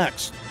interview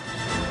next.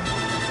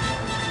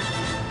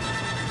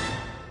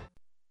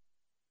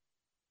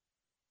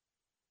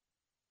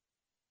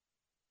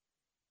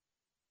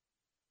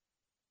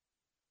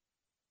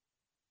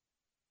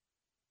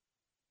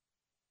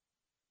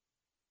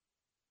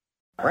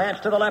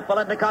 Branch to the left,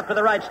 Biletnikoff to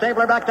the right.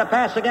 Stabler back to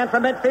pass again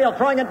from midfield.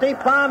 Throwing a deep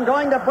bomb,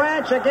 going to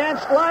Branch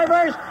against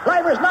Livers.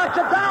 Livers knocks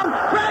it down.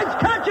 Branch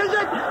catches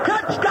it.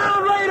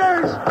 Touchdown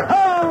Raiders.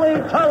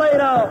 Holy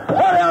Toledo.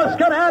 What else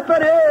can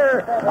happen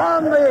here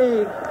on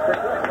the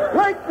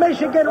Lake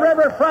Michigan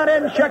riverfront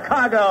in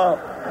Chicago.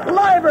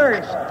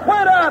 Livers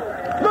went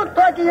up. Looked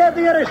like he had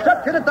the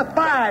interception at the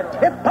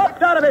 5. It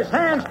popped out of his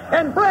hands,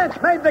 and Branch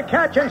made the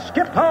catch and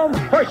skipped home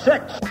for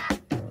 6.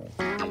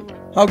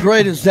 How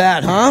great is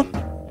that, huh?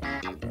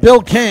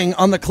 Bill King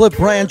on the Cliff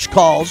Branch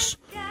calls.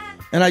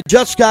 And I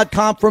just got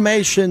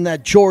confirmation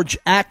that George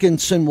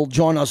Atkinson will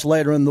join us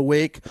later in the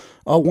week,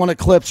 one of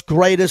Cliff's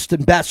greatest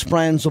and best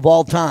friends of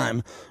all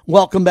time.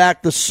 Welcome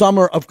back. The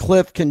Summer of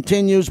Cliff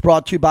continues,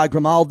 brought to you by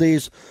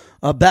Grimaldi's.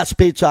 Best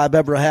pizza I've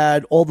ever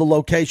had. All the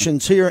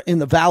locations here in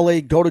the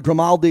Valley. Go to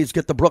Grimaldi's,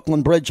 get the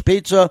Brooklyn Bridge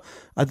pizza.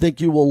 I think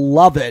you will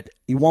love it.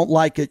 You won't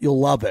like it, you'll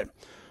love it.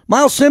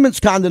 Miles Simmons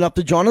kind enough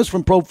to join us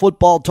from Pro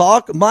Football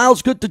Talk.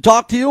 Miles, good to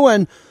talk to you,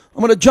 and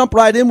I'm going to jump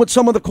right in with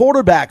some of the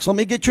quarterbacks. Let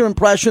me get your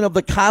impression of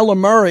the Kyler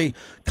Murray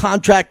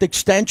contract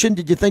extension.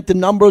 Did you think the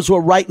numbers were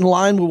right in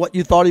line with what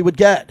you thought he would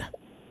get?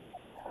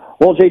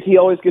 Well, JT,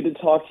 always good to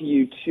talk to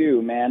you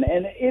too, man.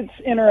 And it's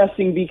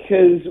interesting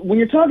because when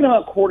you're talking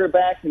about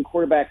quarterbacks and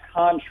quarterback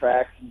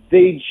contracts,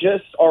 they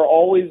just are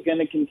always going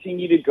to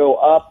continue to go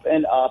up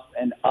and up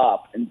and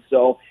up. And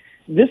so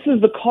this is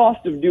the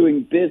cost of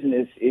doing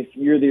business if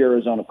you're the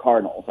Arizona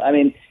Cardinals. I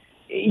mean,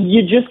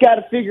 you just got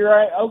to figure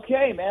out,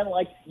 okay, man,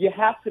 like you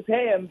have to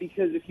pay him,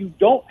 because if you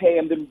don't pay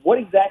him, then what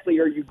exactly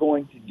are you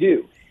going to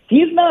do?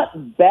 He's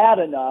not bad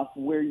enough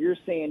where you're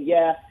saying,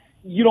 yeah,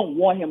 you don't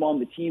want him on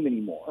the team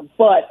anymore.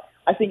 But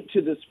I think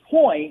to this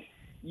point,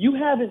 you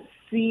haven't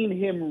seen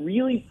him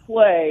really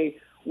play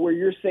where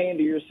you're saying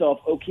to yourself,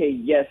 okay,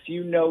 yes,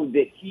 you know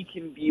that he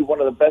can be one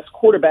of the best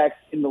quarterbacks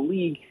in the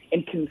league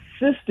and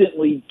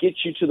consistently get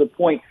you to the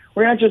point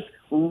where you're not just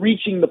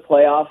reaching the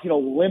playoffs,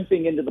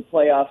 limping into the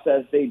playoffs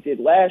as they did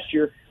last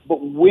year, but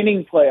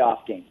winning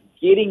playoff games,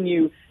 getting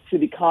you to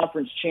the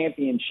conference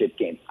championship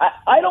game.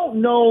 I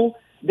don't know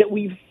that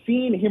we've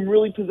seen him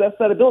really possess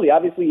that ability.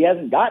 Obviously, he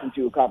hasn't gotten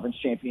to a conference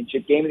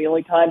championship game, and the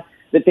only time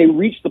that they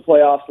reached the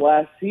playoffs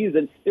last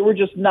season, they were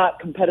just not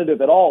competitive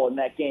at all in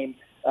that game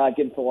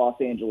against the Los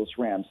Angeles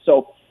Rams.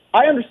 So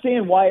I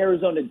understand why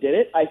Arizona did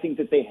it. I think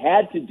that they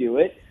had to do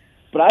it,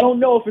 but I don't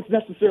know if it's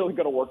necessarily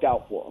going to work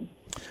out for them.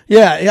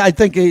 Yeah, I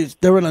think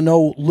they're in a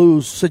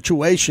no-lose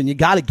situation. You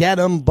got to get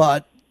him,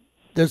 but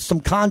there's some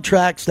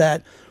contracts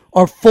that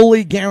are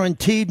fully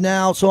guaranteed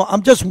now. So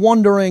I'm just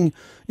wondering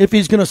if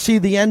he's going to see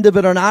the end of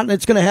it or not, and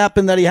it's going to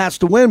happen that he has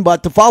to win.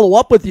 But to follow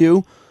up with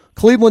you,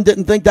 Cleveland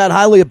didn't think that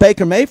highly of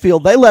Baker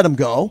Mayfield. They let him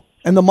go,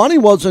 and the money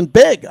wasn't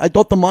big. I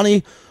thought the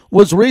money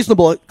was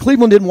reasonable.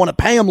 Cleveland didn't want to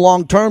pay him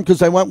long-term because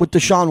they went with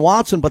Deshaun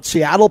Watson, but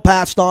Seattle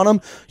passed on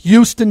him.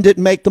 Houston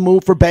didn't make the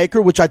move for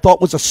Baker, which I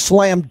thought was a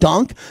slam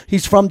dunk.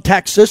 He's from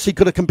Texas. He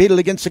could have competed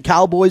against the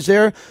Cowboys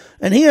there,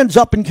 and he ends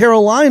up in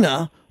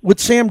Carolina with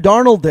Sam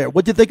Darnold there.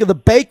 What do you think of the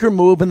Baker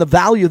move and the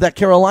value that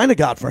Carolina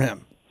got for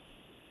him?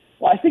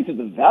 Well, I think that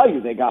the value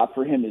they got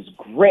for him is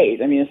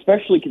great. I mean,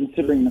 especially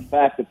considering the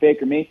fact that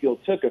Baker Mayfield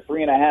took a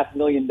 $3.5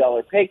 million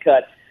pay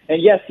cut.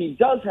 And yes, he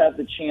does have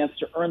the chance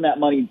to earn that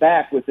money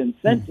back with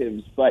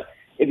incentives. But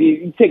if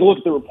you take a look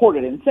at the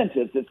reported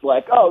incentives, it's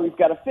like, oh, he's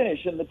got to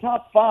finish in the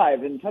top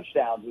 5 in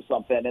touchdowns or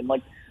something. And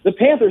like the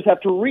Panthers have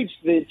to reach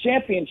the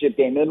championship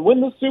game and win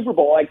the Super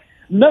Bowl. Like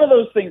none of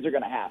those things are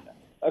going to happen.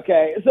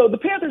 Okay, so the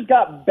Panthers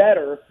got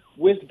better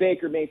with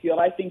Baker Mayfield.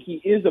 I think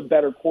he is a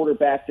better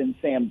quarterback than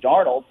Sam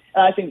Darnold.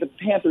 And I think the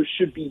Panthers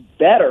should be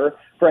better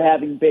for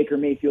having Baker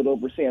Mayfield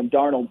over Sam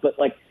Darnold. But,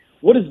 like,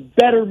 what does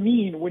better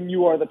mean when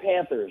you are the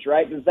Panthers,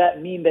 right? Does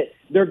that mean that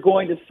they're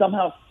going to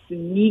somehow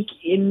sneak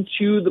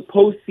into the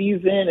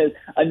postseason as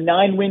a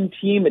 9-win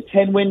team, a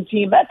 10-win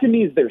team? That, to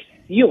me, is their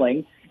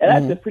ceiling. And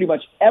that's if pretty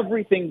much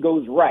everything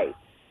goes right.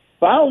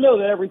 But I don't know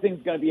that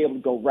everything's going to be able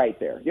to go right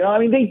there. I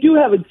mean, they do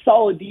have a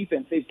solid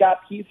defense. They've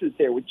got pieces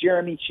there with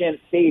Jeremy Chin at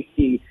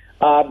safety,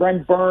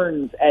 Brent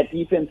Burns at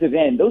defensive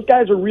end. Those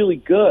guys are really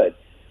good.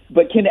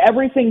 But can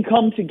everything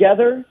come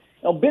together?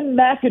 Ben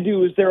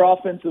McAdoo is their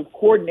offensive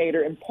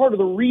coordinator, and part of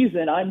the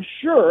reason, I'm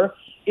sure,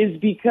 is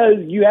because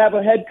you have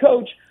a head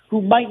coach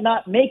who might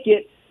not make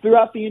it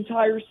throughout the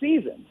entire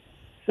season.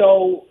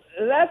 So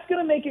that's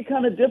going to make it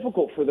kind of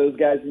difficult for those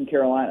guys in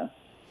Carolina.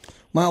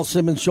 Miles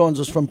Simmons joins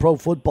us from Pro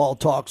Football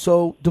Talk.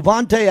 So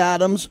Davante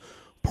Adams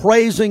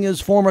praising his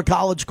former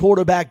college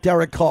quarterback,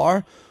 Derek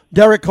Carr.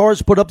 Derek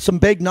Carr's put up some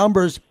big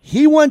numbers.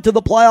 He went to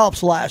the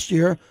playoffs last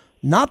year,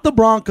 not the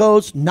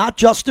Broncos, not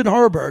Justin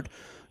Herbert.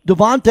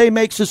 Davante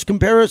makes this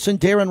comparison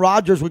to Aaron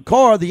Rodgers with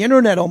Carr. The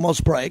internet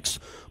almost breaks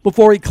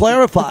before he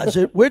clarifies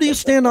it. Where do you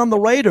stand on the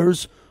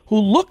Raiders, who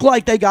look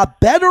like they got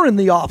better in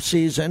the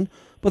offseason,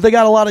 but they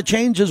got a lot of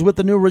changes with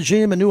the new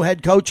regime, a new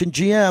head coach and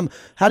GM?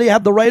 How do you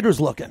have the Raiders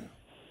looking?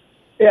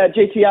 Yeah,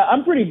 JT,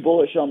 I'm pretty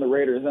bullish on the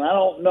Raiders, and I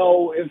don't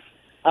know if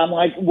I'm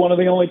like one of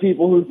the only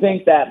people who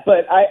think that,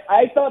 but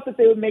I thought that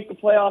they would make the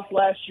playoffs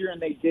last year,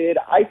 and they did.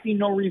 I see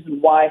no reason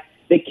why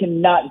they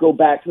cannot go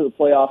back to the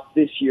playoffs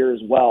this year as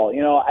well.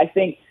 I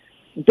think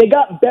they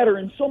got better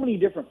in so many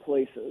different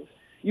places.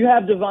 You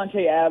have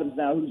Davante Adams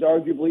now, who's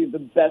arguably the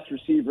best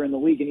receiver in the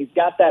league, and he's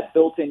got that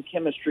built-in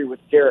chemistry with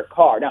Derek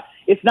Carr. Now,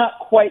 it's not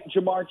quite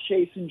Jamar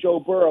Chase and Joe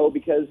Burrow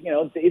because,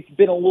 it's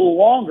been a little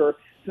longer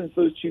since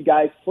those two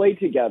guys played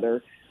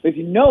together. But if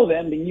you know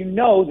them, then you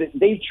know that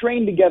they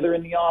trained together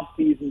in the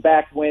offseason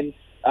back when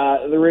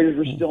the Raiders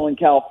were still in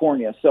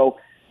California. So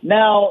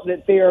now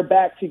that they are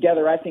back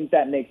together, I think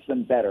that makes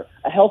them better.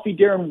 A healthy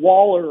Darren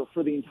Waller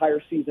for the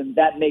entire season,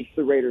 that makes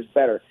the Raiders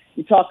better.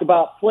 You talk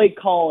about play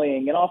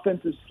calling and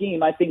offensive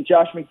scheme, I think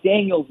Josh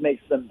McDaniels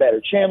makes them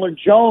better. Chandler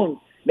Jones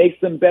makes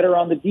them better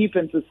on the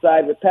defensive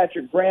side with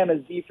Patrick Graham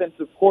as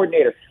defensive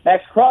coordinator.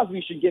 Max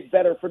Crosby should get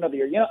better for another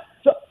year. You know,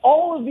 so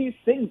all of these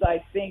things,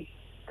 I think,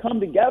 come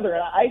together,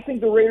 and I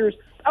think the Raiders,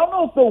 I don't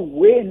know if they'll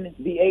win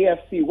the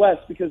AFC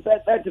West because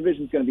that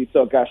division is going to be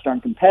so gosh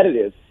darn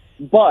competitive,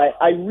 but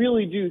I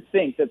really do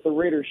think that the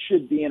Raiders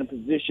should be in a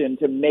position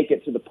to make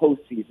it to the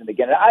postseason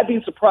again. And I'd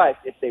be surprised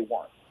if they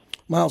weren't.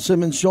 Miles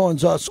Simmons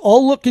joins us.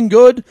 All looking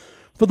good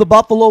for the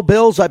Buffalo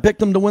Bills. I picked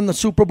them to win the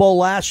Super Bowl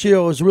last year.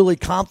 I was really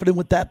confident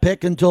with that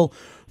pick until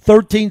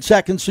 13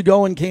 seconds to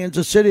go in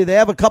Kansas City. They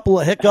have a couple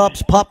of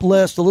hiccups, pup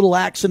list, a little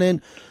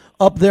accident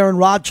up there in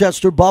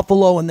Rochester,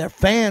 Buffalo, and their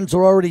fans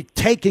are already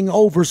taking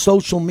over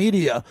social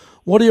media.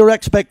 What are your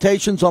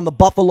expectations on the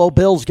Buffalo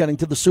Bills getting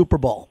to the Super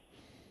Bowl?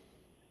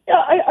 Yeah,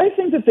 I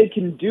think that they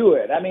can do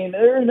it. I mean,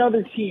 they're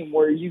another team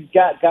where you've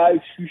got guys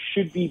who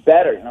should be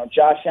better. You know,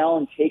 Josh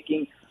Allen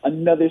taking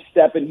another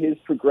step in his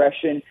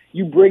progression.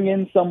 You bring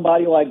in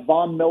somebody like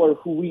Von Miller,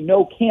 who we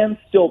know can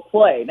still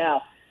play.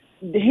 Now,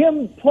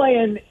 him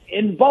playing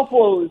in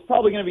Buffalo is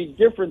probably going to be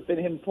different than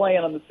him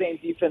playing on the same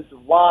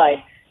defensive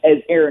line as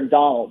Aaron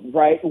Donald,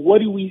 right? What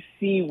do we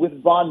see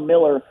with Von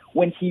Miller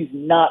when he's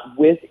not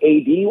with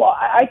AD? Well,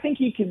 I think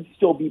he can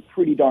still be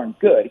pretty darn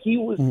good. He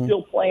was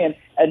still playing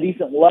at a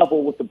decent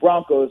level with the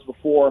Broncos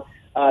before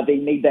they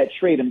made that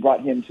trade and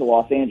brought him to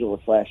Los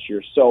Angeles last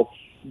year. So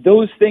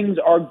those things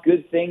are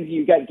good things.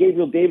 You got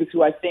Gabriel Davis,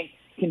 who I think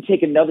can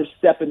take another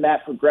step in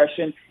that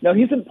progression. Now,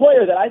 he's a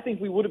player that I think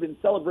we would have been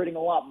celebrating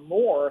a lot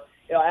more,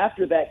 you know,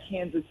 after that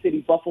Kansas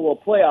City-Buffalo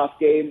playoff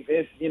game,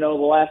 if, you know,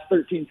 the last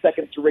 13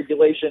 seconds to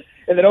regulation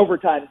and then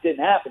overtime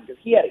didn't happen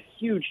because he had a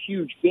huge,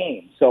 huge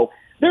game. So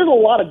there's a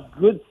lot of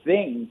good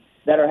things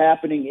that are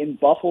happening in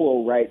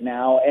Buffalo right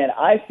now, and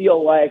I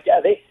feel like,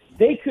 yeah,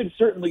 they could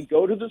certainly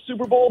go to the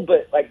Super Bowl,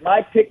 but, like,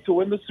 my pick to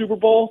win the Super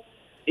Bowl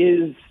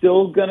is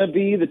still going to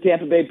be the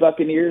Tampa Bay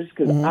Buccaneers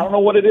because I don't know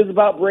what it is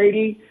about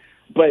Brady,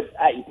 but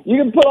you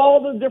can put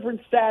all the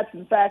different stats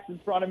and facts in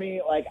front of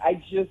me. Like,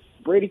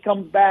 Brady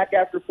comes back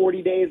after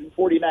 40 days and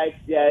 40 nights.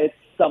 Yeah, it's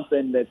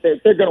something that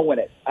they're going to win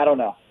it. I don't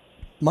know.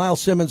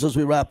 Miles Simmons, as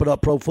we wrap it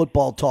up, Pro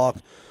Football Talk.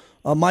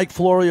 Mike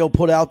Florio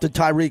put out that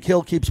Tyreek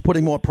Hill keeps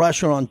putting more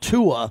pressure on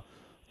Tua.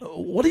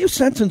 What are you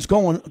sensing is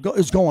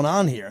going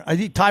on here? I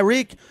think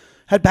Tyreek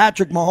had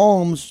Patrick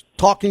Mahomes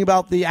talking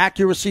about the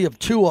accuracy of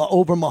Tua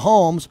over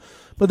Mahomes,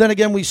 but then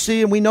again we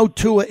see and we know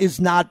Tua is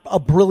not a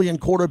brilliant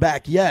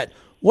quarterback yet.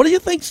 What do you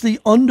think's the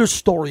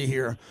understory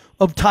here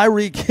of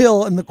Tyreek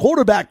Hill in the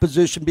quarterback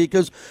position?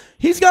 Because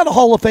he's got a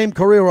Hall of Fame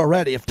career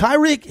already. If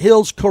Tyreek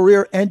Hill's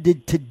career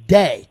ended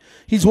today,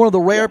 he's one of the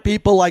rare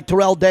people like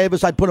Terrell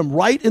Davis. I'd put him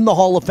right in the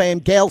Hall of Fame,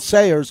 Gale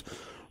Sayers.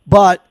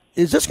 But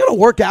is this going to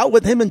work out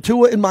with him and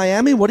Tua in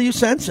Miami? What are you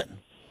sensing?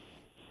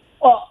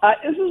 Well,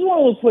 this is one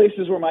of those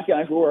places where Mike and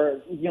I, who are,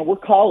 you know, we're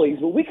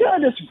colleagues, but we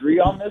kind of disagree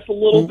on this a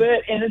little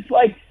bit. And it's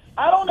like,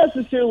 I don't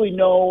necessarily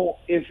know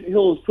if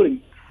Hill is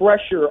putting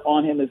pressure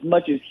on him as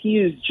much as he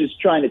is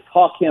just trying to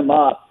talk him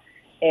up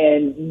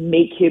and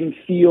make him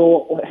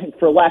feel,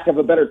 for lack of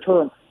a better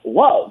term,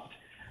 loved,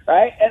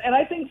 right? And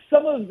I think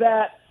some of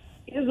that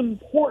is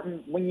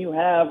important when you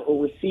have a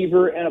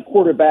receiver and a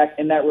quarterback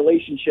in that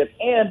relationship,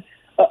 and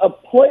a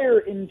player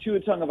in Tua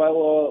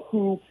Tagovailoa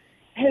who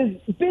has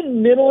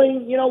been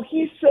middling. You know,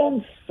 he's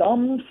shown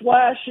some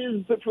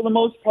flashes, but for the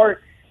most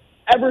part,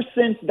 ever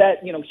since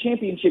that, you know,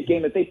 championship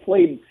game that they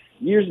played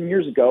years and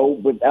years ago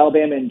with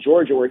Alabama and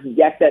Georgia, where he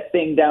yacked that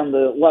thing down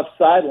the left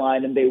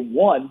sideline and they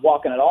won,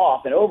 walking it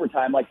off in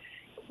overtime. Like,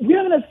 we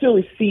haven't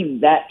necessarily seen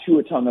that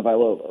Tua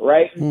Tagovailoa,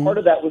 right? And part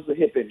of that was the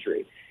hip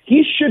injury.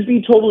 He should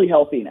be totally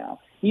healthy now.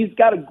 He's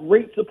got a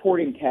great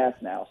supporting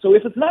cast now. So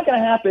if it's not going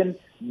to happen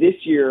this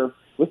year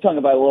with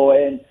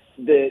Tagovailoa and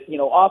the, you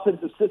know,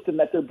 offensive system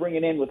that they're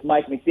bringing in with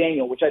Mike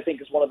McDaniel, which I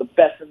think is one of the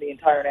best in the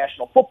entire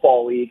National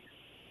Football League,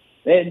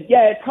 then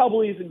yeah, it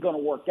probably isn't going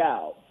to work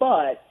out.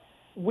 But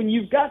when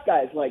you've got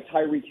guys like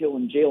Tyreek Hill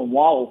and Jalen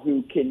Waddle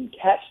who can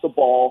catch the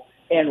ball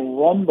and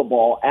run the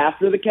ball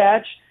after the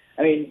catch,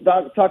 I mean,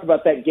 talk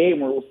about that game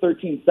where it was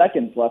 13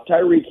 seconds left.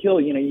 Tyreek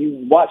Hill, you know,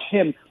 you watch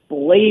him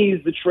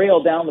blaze the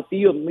trail down the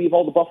field and leave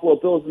all the Buffalo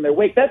Bills in their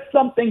wake. That's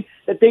something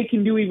that they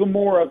can do even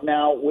more of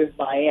now with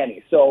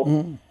Miami.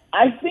 So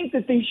I think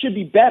that they should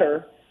be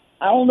better.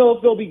 I don't know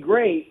if they'll be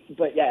great,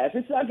 but yeah, if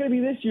it's not going to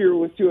be this year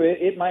with Tua,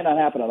 it might not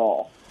happen at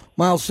all.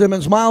 Miles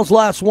Simmons. Miles,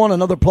 last one,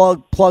 another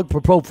plug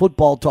for Pro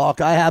Football Talk.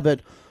 I have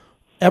it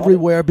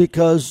everywhere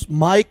because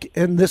Mike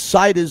and this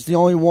site is the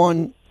only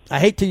one, I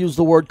hate to use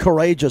the word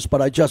courageous,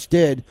 but I just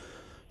did,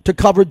 to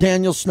cover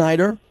Daniel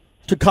Snyder,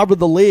 to cover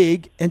the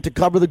league, and to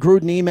cover the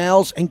Gruden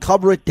emails and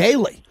cover it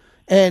daily.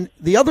 And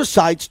the other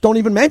sites don't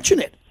even mention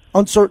it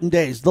on certain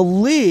days. The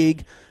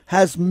league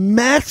has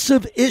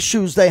massive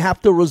issues they have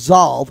to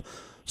resolve,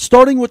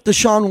 starting with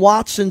Deshaun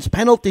Watson's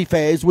penalty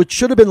phase, which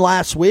should have been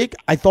last week.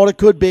 I thought it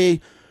could be,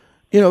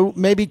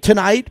 maybe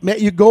tonight.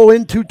 You go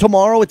into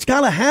tomorrow. It's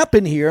got to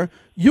happen here.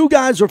 You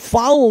guys are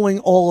following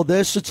all of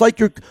this. It's like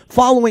you're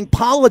following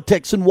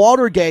politics and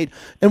Watergate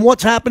and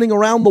what's happening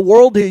around the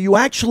world here. You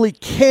actually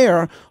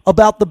care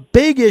about the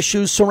big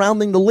issues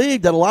surrounding the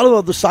league that a lot of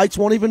other sites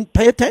won't even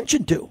pay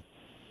attention to.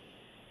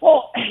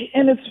 Well,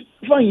 and it's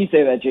funny you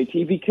say that,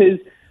 JT, because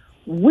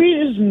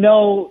we just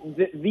know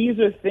that these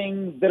are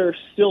things that are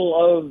still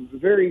of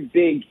very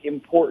big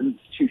importance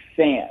to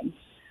fans,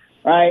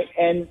 right?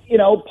 And,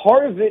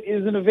 part of it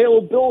is an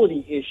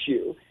availability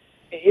issue.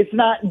 It's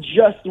not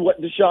just what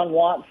Deshaun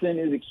Watson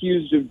is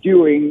accused of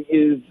doing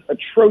is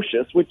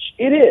atrocious, which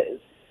it is.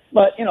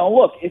 But,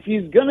 look, if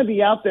he's going to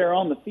be out there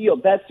on the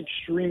field, that's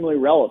extremely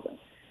relevant.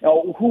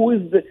 Who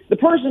is the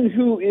person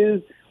who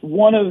is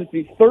one of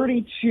the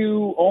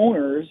 32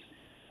 owners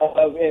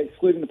of,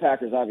 excluding the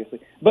Packers, obviously,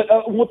 but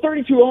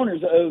 32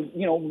 owners of,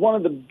 one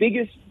of the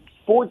biggest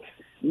sports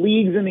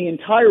leagues in the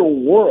entire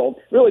world.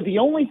 Really, the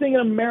only thing in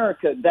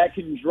America that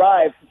can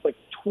drive like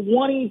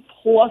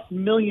 20-plus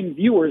million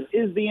viewers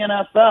is the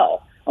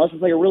NFL, unless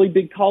it's like a really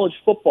big college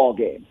football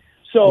game.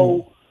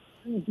 So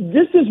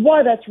this is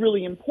why that's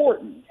really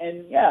important.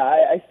 And,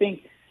 I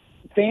think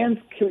fans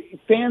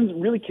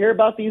really care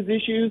about these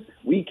issues.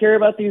 We care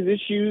about these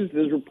issues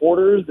as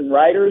reporters and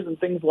writers and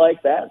things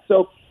like that.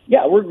 So,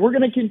 we're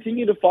going to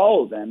continue to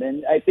follow them.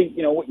 And I think,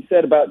 what you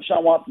said about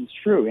Deshaun Watson is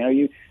true.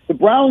 The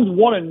Browns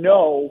want to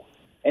know,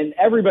 and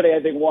everybody,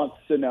 I think, wants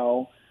to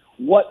know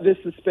what this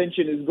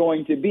suspension is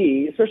going to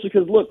be, especially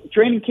because, look,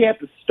 training camp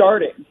is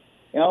starting.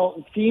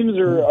 Teams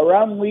are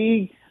around the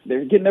league.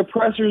 They're getting their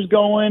pressers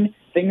going.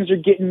 Things are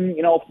getting,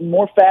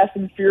 more fast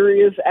and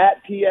furious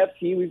at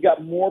PFT. We've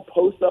got more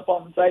posts up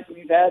on the site than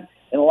we've had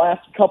in the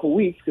last couple of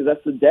weeks because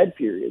that's the dead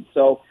period.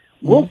 So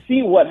we'll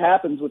see what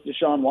happens with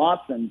Deshaun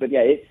Watson. But,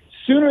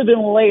 sooner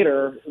than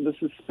later, the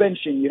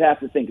suspension you'd have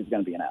to think is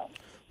going to be announced.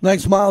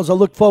 Thanks, Miles. I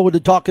look forward to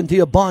talking to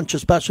you a bunch,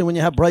 especially when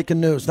you have breaking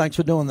news. Thanks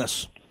for doing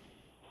this.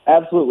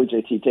 Absolutely,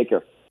 JT. Take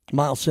care.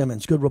 Miles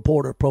Simmons, good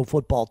reporter, Pro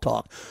Football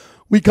Talk.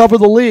 We cover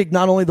the league,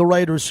 not only the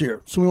Raiders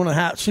here. So we want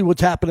to see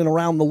what's happening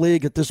around the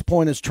league at this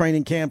point as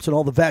training camps and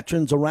all the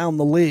veterans around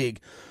the league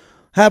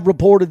have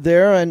reported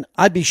there. And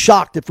I'd be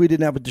shocked if we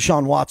didn't have a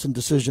Deshaun Watson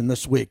decision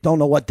this week. Don't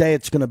know what day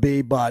it's going to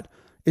be, but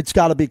it's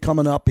got to be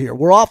coming up here.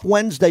 We're off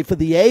Wednesday for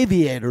the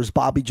Aviators,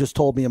 Bobby just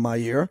told me in my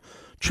ear.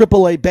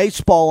 AAA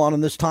baseball on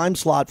in this time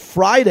slot.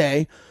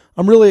 Friday,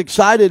 I'm really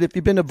excited. If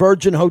you've been to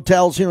Virgin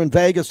Hotels here in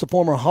Vegas, the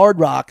former Hard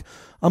Rock,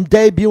 I'm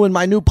debuting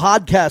my new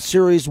podcast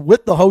series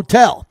with the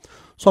hotel.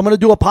 So I'm going to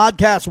do a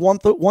podcast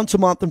once a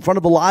month in front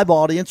of a live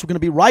audience. We're going to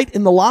be right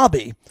in the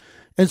lobby,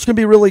 and it's going to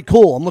be really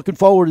cool. I'm looking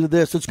forward to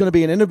this. It's going to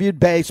be an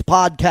interview-based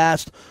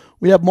podcast.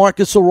 We have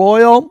Marcus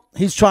Arroyo.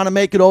 He's trying to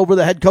make it over,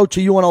 the head coach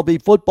of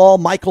UNLV football.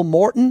 Michael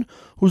Morton,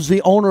 who's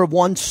the owner of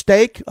One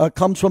Steak,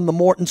 comes from the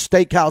Morton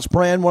Steakhouse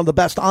brand, one of the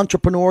best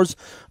entrepreneurs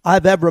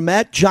I've ever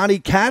met. Johnny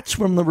Katz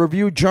from the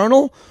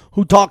Review-Journal,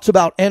 who talks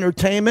about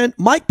entertainment.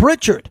 Mike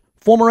Pritchard,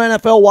 former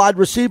NFL wide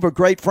receiver,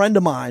 great friend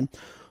of mine.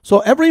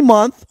 So every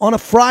month on a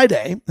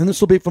Friday, and this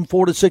will be from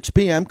 4 to 6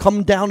 p.m.,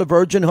 come down to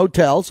Virgin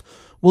Hotels.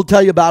 We'll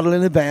tell you about it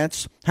in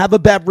advance. Have a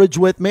beverage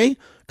with me.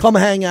 Come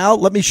hang out.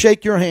 Let me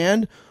shake your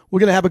hand.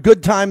 We're going to have a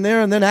good time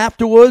there, and then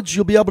afterwards,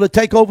 you'll be able to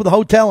take over the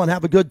hotel and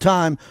have a good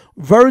time.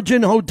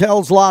 Virgin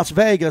Hotels Las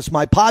Vegas,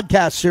 my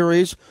podcast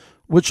series,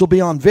 which will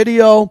be on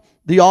video,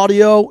 the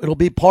audio. It'll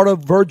be part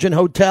of Virgin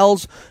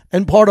Hotels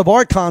and part of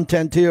our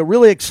content here.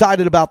 Really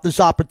excited about this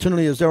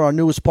opportunity as they're our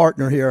newest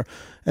partner here.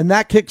 And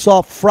that kicks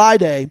off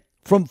Friday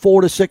from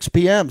 4 to 6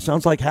 p.m.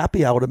 Sounds like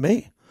happy hour to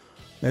me.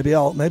 Maybe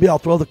I'll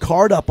throw the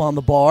card up on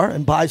the bar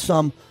and buy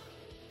some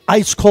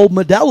ice-cold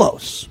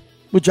Modelo's,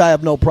 which I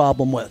have no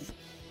problem with.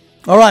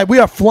 All right, we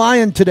are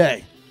flying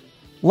today.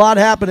 A lot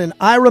happening.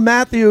 Ira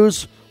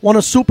Matthews won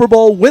a Super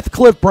Bowl with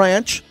Cliff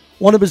Branch.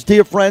 One of his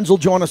dear friends will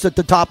join us at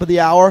the top of the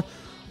hour.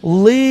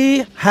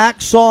 Lee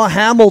Hacksaw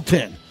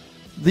Hamilton,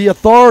 the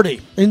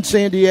authority in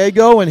San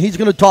Diego, and he's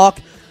going to talk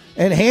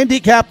and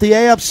handicap the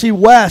AFC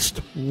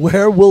West.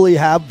 Where will he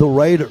have the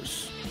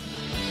Raiders?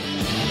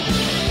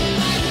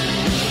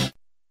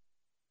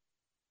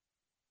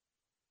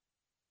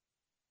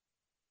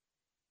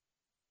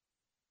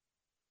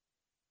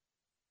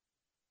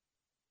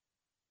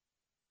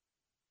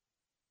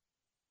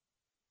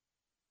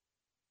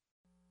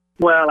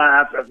 Well,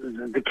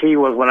 the key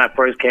was when I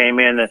first came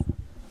in, and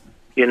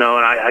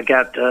I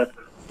got a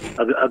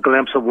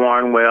glimpse of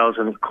Warren Wells,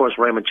 and of course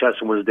Raymond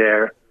Chesson was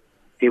there.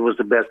 He was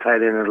the best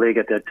tight end in the league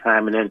at that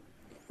time, and then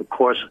of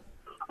course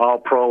All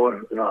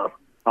Pro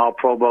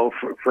Bowl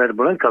Fred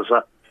Blinko.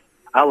 So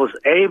I was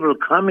able to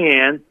come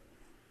in,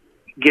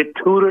 get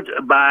tutored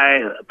by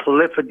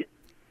prolific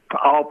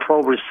All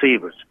Pro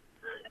receivers.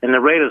 And the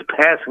Raiders'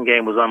 passing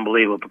game was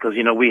unbelievable because,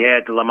 we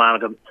had the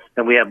LaMonica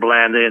and we had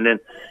Blanda, and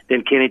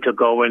then Kenny took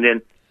over, and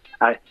then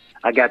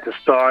I got to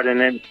start. And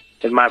then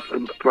in my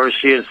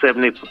first year in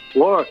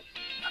 74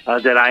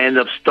 that I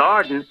ended up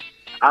starting,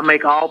 I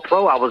make all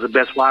pro. I was the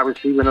best wide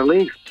receiver in the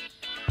league.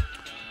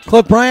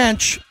 Cliff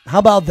Branch, how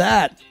about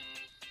that?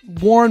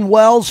 Warren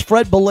Wells,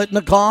 Fred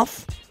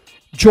Biletnikoff,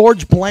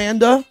 George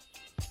Blanda,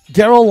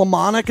 Daryle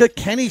Lamonica,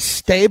 Kenny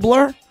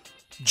Stabler,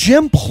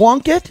 Jim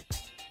Plunkett.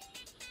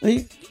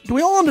 Do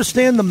we all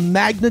understand the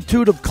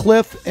magnitude of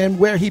Cliff and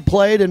where he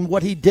played and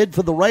what he did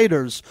for the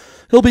Raiders?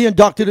 He'll be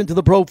inducted into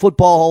the Pro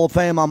Football Hall of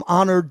Fame. I'm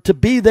honored to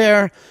be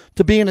there,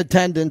 to be in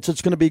attendance.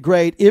 It's going to be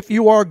great. If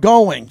you are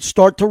going,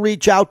 start to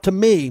reach out to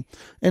me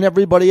and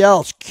everybody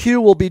else.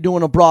 Q will be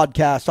doing a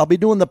broadcast. I'll be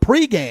doing the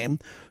pregame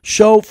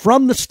show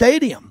from the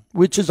stadium,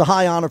 which is a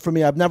high honor for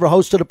me. I've never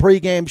hosted a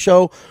pregame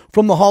show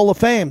from the Hall of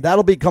Fame.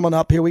 That'll be coming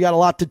up here. We got a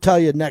lot to tell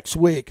you next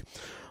week.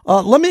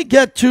 Let me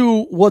get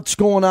to what's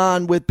going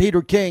on with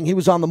Peter King. He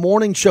was on the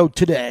morning show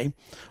today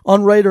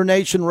on Raider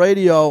Nation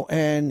Radio,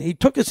 and he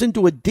took us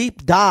into a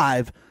deep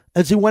dive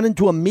as he went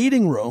into a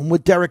meeting room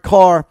with Derek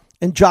Carr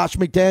and Josh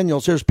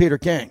McDaniels. Here's Peter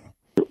King.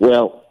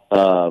 Well,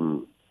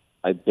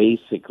 I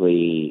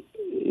basically,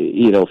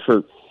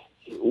 for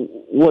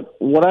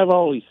what I've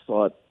always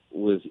thought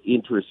was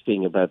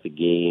interesting about the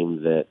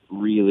game that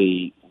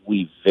really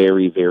we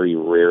very, very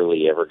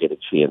rarely ever get a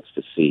chance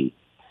to see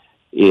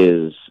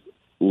is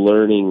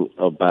learning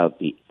about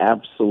the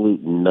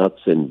absolute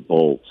nuts and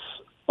bolts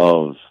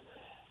of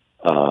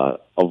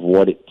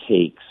what it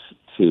takes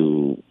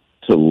to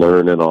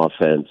learn an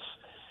offense,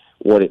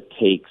 what it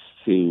takes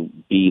to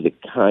be the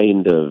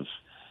kind of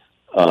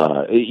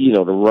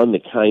to run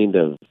the kind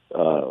of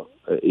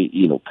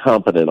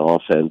competent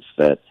offense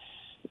that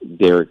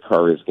Derek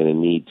Carr is going to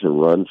need to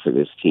run for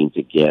this team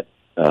to get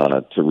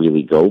to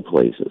really go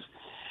places.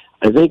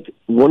 I think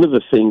one of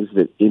the things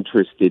that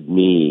interested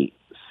me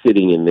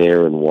sitting in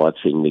there and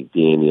watching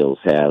McDaniels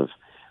have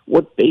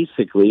what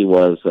basically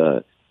was,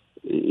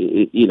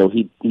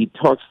 he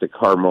talks to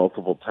Carr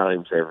multiple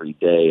times every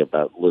day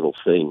about little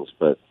things,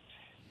 but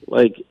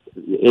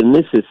and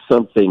this is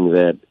something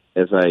that,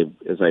 as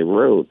I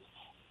wrote,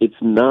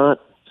 it's not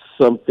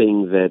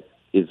something that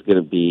is going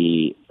to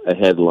be a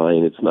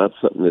headline. It's not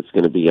something that's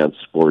going to be on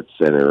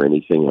SportsCenter or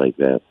anything like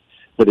that,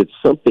 but it's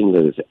something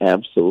that is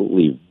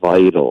absolutely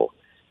vital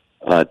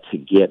to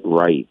get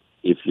right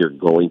if you're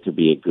going to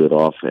be a good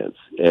offense.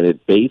 And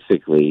it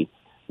basically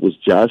was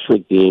Josh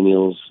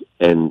McDaniels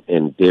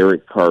and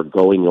Derek Carr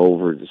going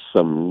over to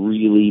some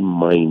really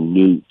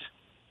minute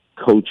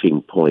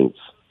coaching points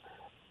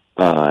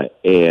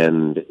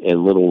and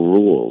little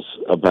rules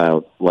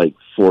about,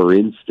 for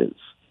instance,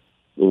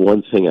 the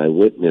one thing I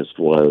witnessed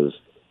was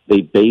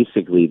they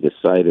basically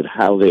decided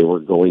how they were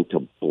going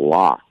to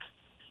block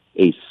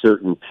a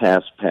certain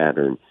pass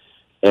pattern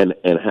and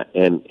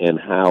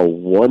how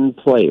one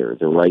player,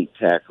 the right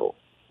tackle,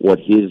 what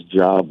his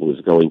job was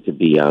going to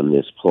be on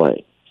this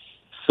play.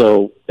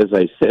 So, as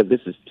I said,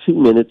 this is 2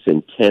 minutes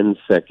and 10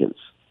 seconds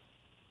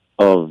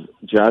of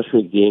Josh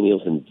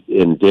McDaniels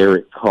and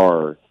Derek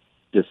Carr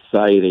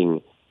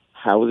deciding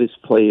how this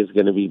play is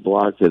going to be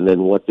blocked and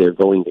then what they're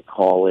going to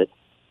call it.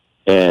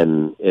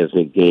 And as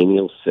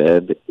McDaniels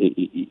said,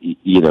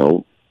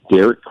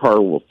 Derek Carr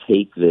will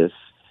take this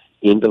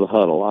into the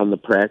huddle on the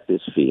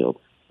practice field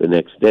the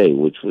next day,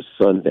 which was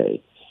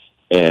Sunday,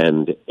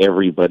 and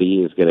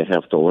everybody is going to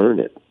have to learn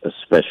it,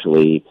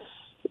 especially,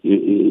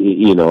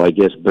 I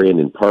guess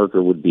Brandon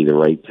Parker would be the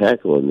right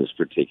tackle in this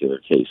particular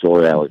case,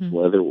 or Alex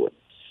Leatherwood.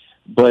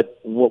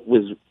 But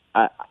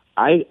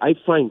I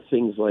find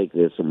things like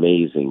this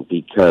amazing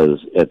because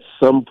at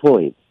some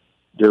point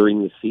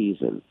during the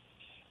season,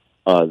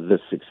 the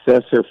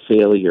success or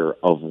failure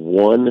of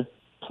one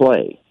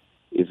play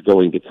is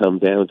going to come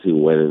down to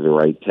whether the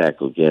right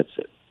tackle gets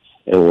it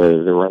and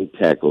whether the right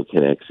tackle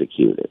can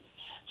execute it.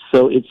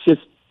 So it's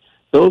just,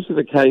 those are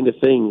the kind of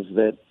things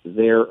that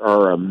there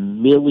are a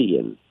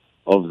million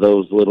of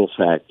those little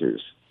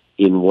factors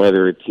in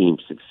whether a team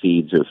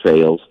succeeds or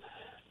fails.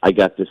 I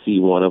got to see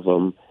one of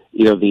them,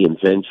 the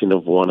invention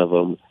of one of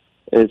them,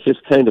 and it's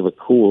just kind of a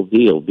cool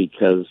deal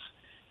because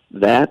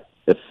that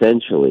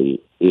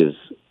essentially is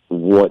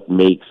what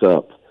makes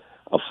up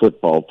a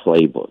football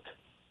playbook.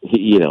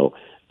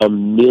 A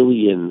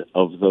million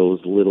of those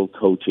little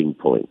coaching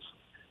points.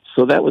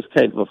 So that was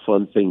kind of a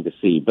fun thing to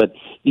see. But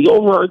the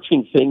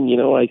overarching thing,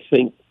 I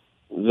think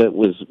that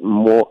was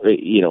more,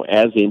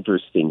 as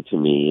interesting to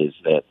me is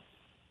that,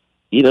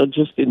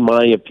 just in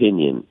my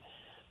opinion,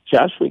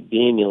 Josh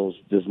McDaniels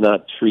does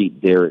not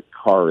treat Derek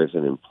Carr as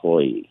an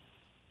employee.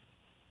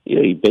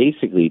 He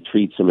basically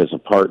treats him as a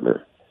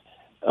partner,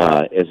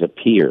 as a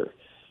peer,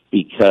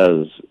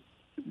 because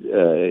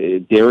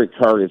Derek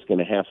Carr is going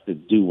to have to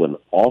do an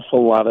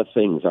awful lot of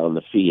things on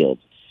the field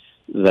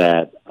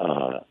that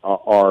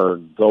are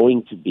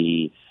going to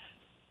be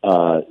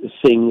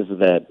things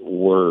that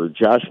were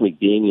Josh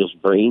McDaniels'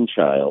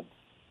 brainchild,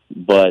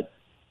 but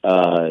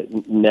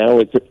now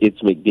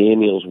it's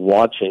McDaniels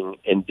watching,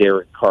 and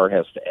Derek Carr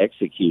has to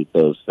execute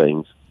those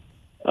things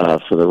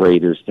for the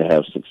Raiders to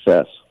have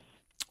success.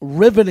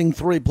 Riveting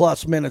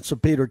 3+ minutes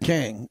of Peter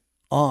King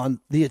on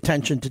the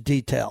attention to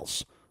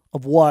details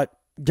of what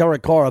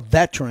Derek Carr, a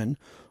veteran,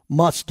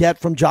 must get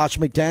from Josh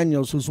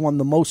McDaniels, who's won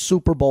the most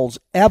Super Bowls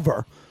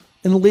ever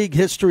in league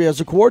history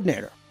as a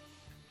coordinator.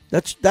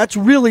 That's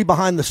really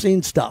behind the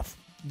scenes stuff.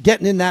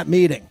 Getting in that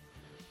meeting.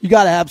 You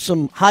got to have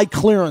some high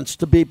clearance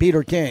to be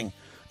Peter King.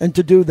 And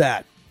to do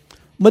that,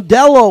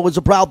 Modelo is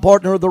a proud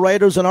partner of the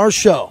Raiders in our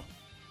show.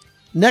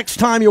 Next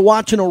time you're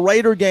watching a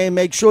Raider game,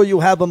 make sure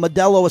you have a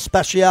Modelo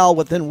Especial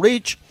within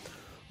reach.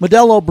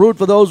 Modelo brewed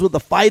for those with the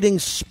fighting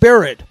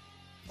spirit.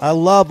 I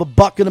love a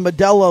bucket of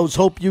Modelo's.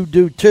 Hope you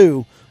do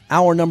too.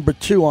 Hour number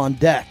 2 on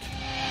deck.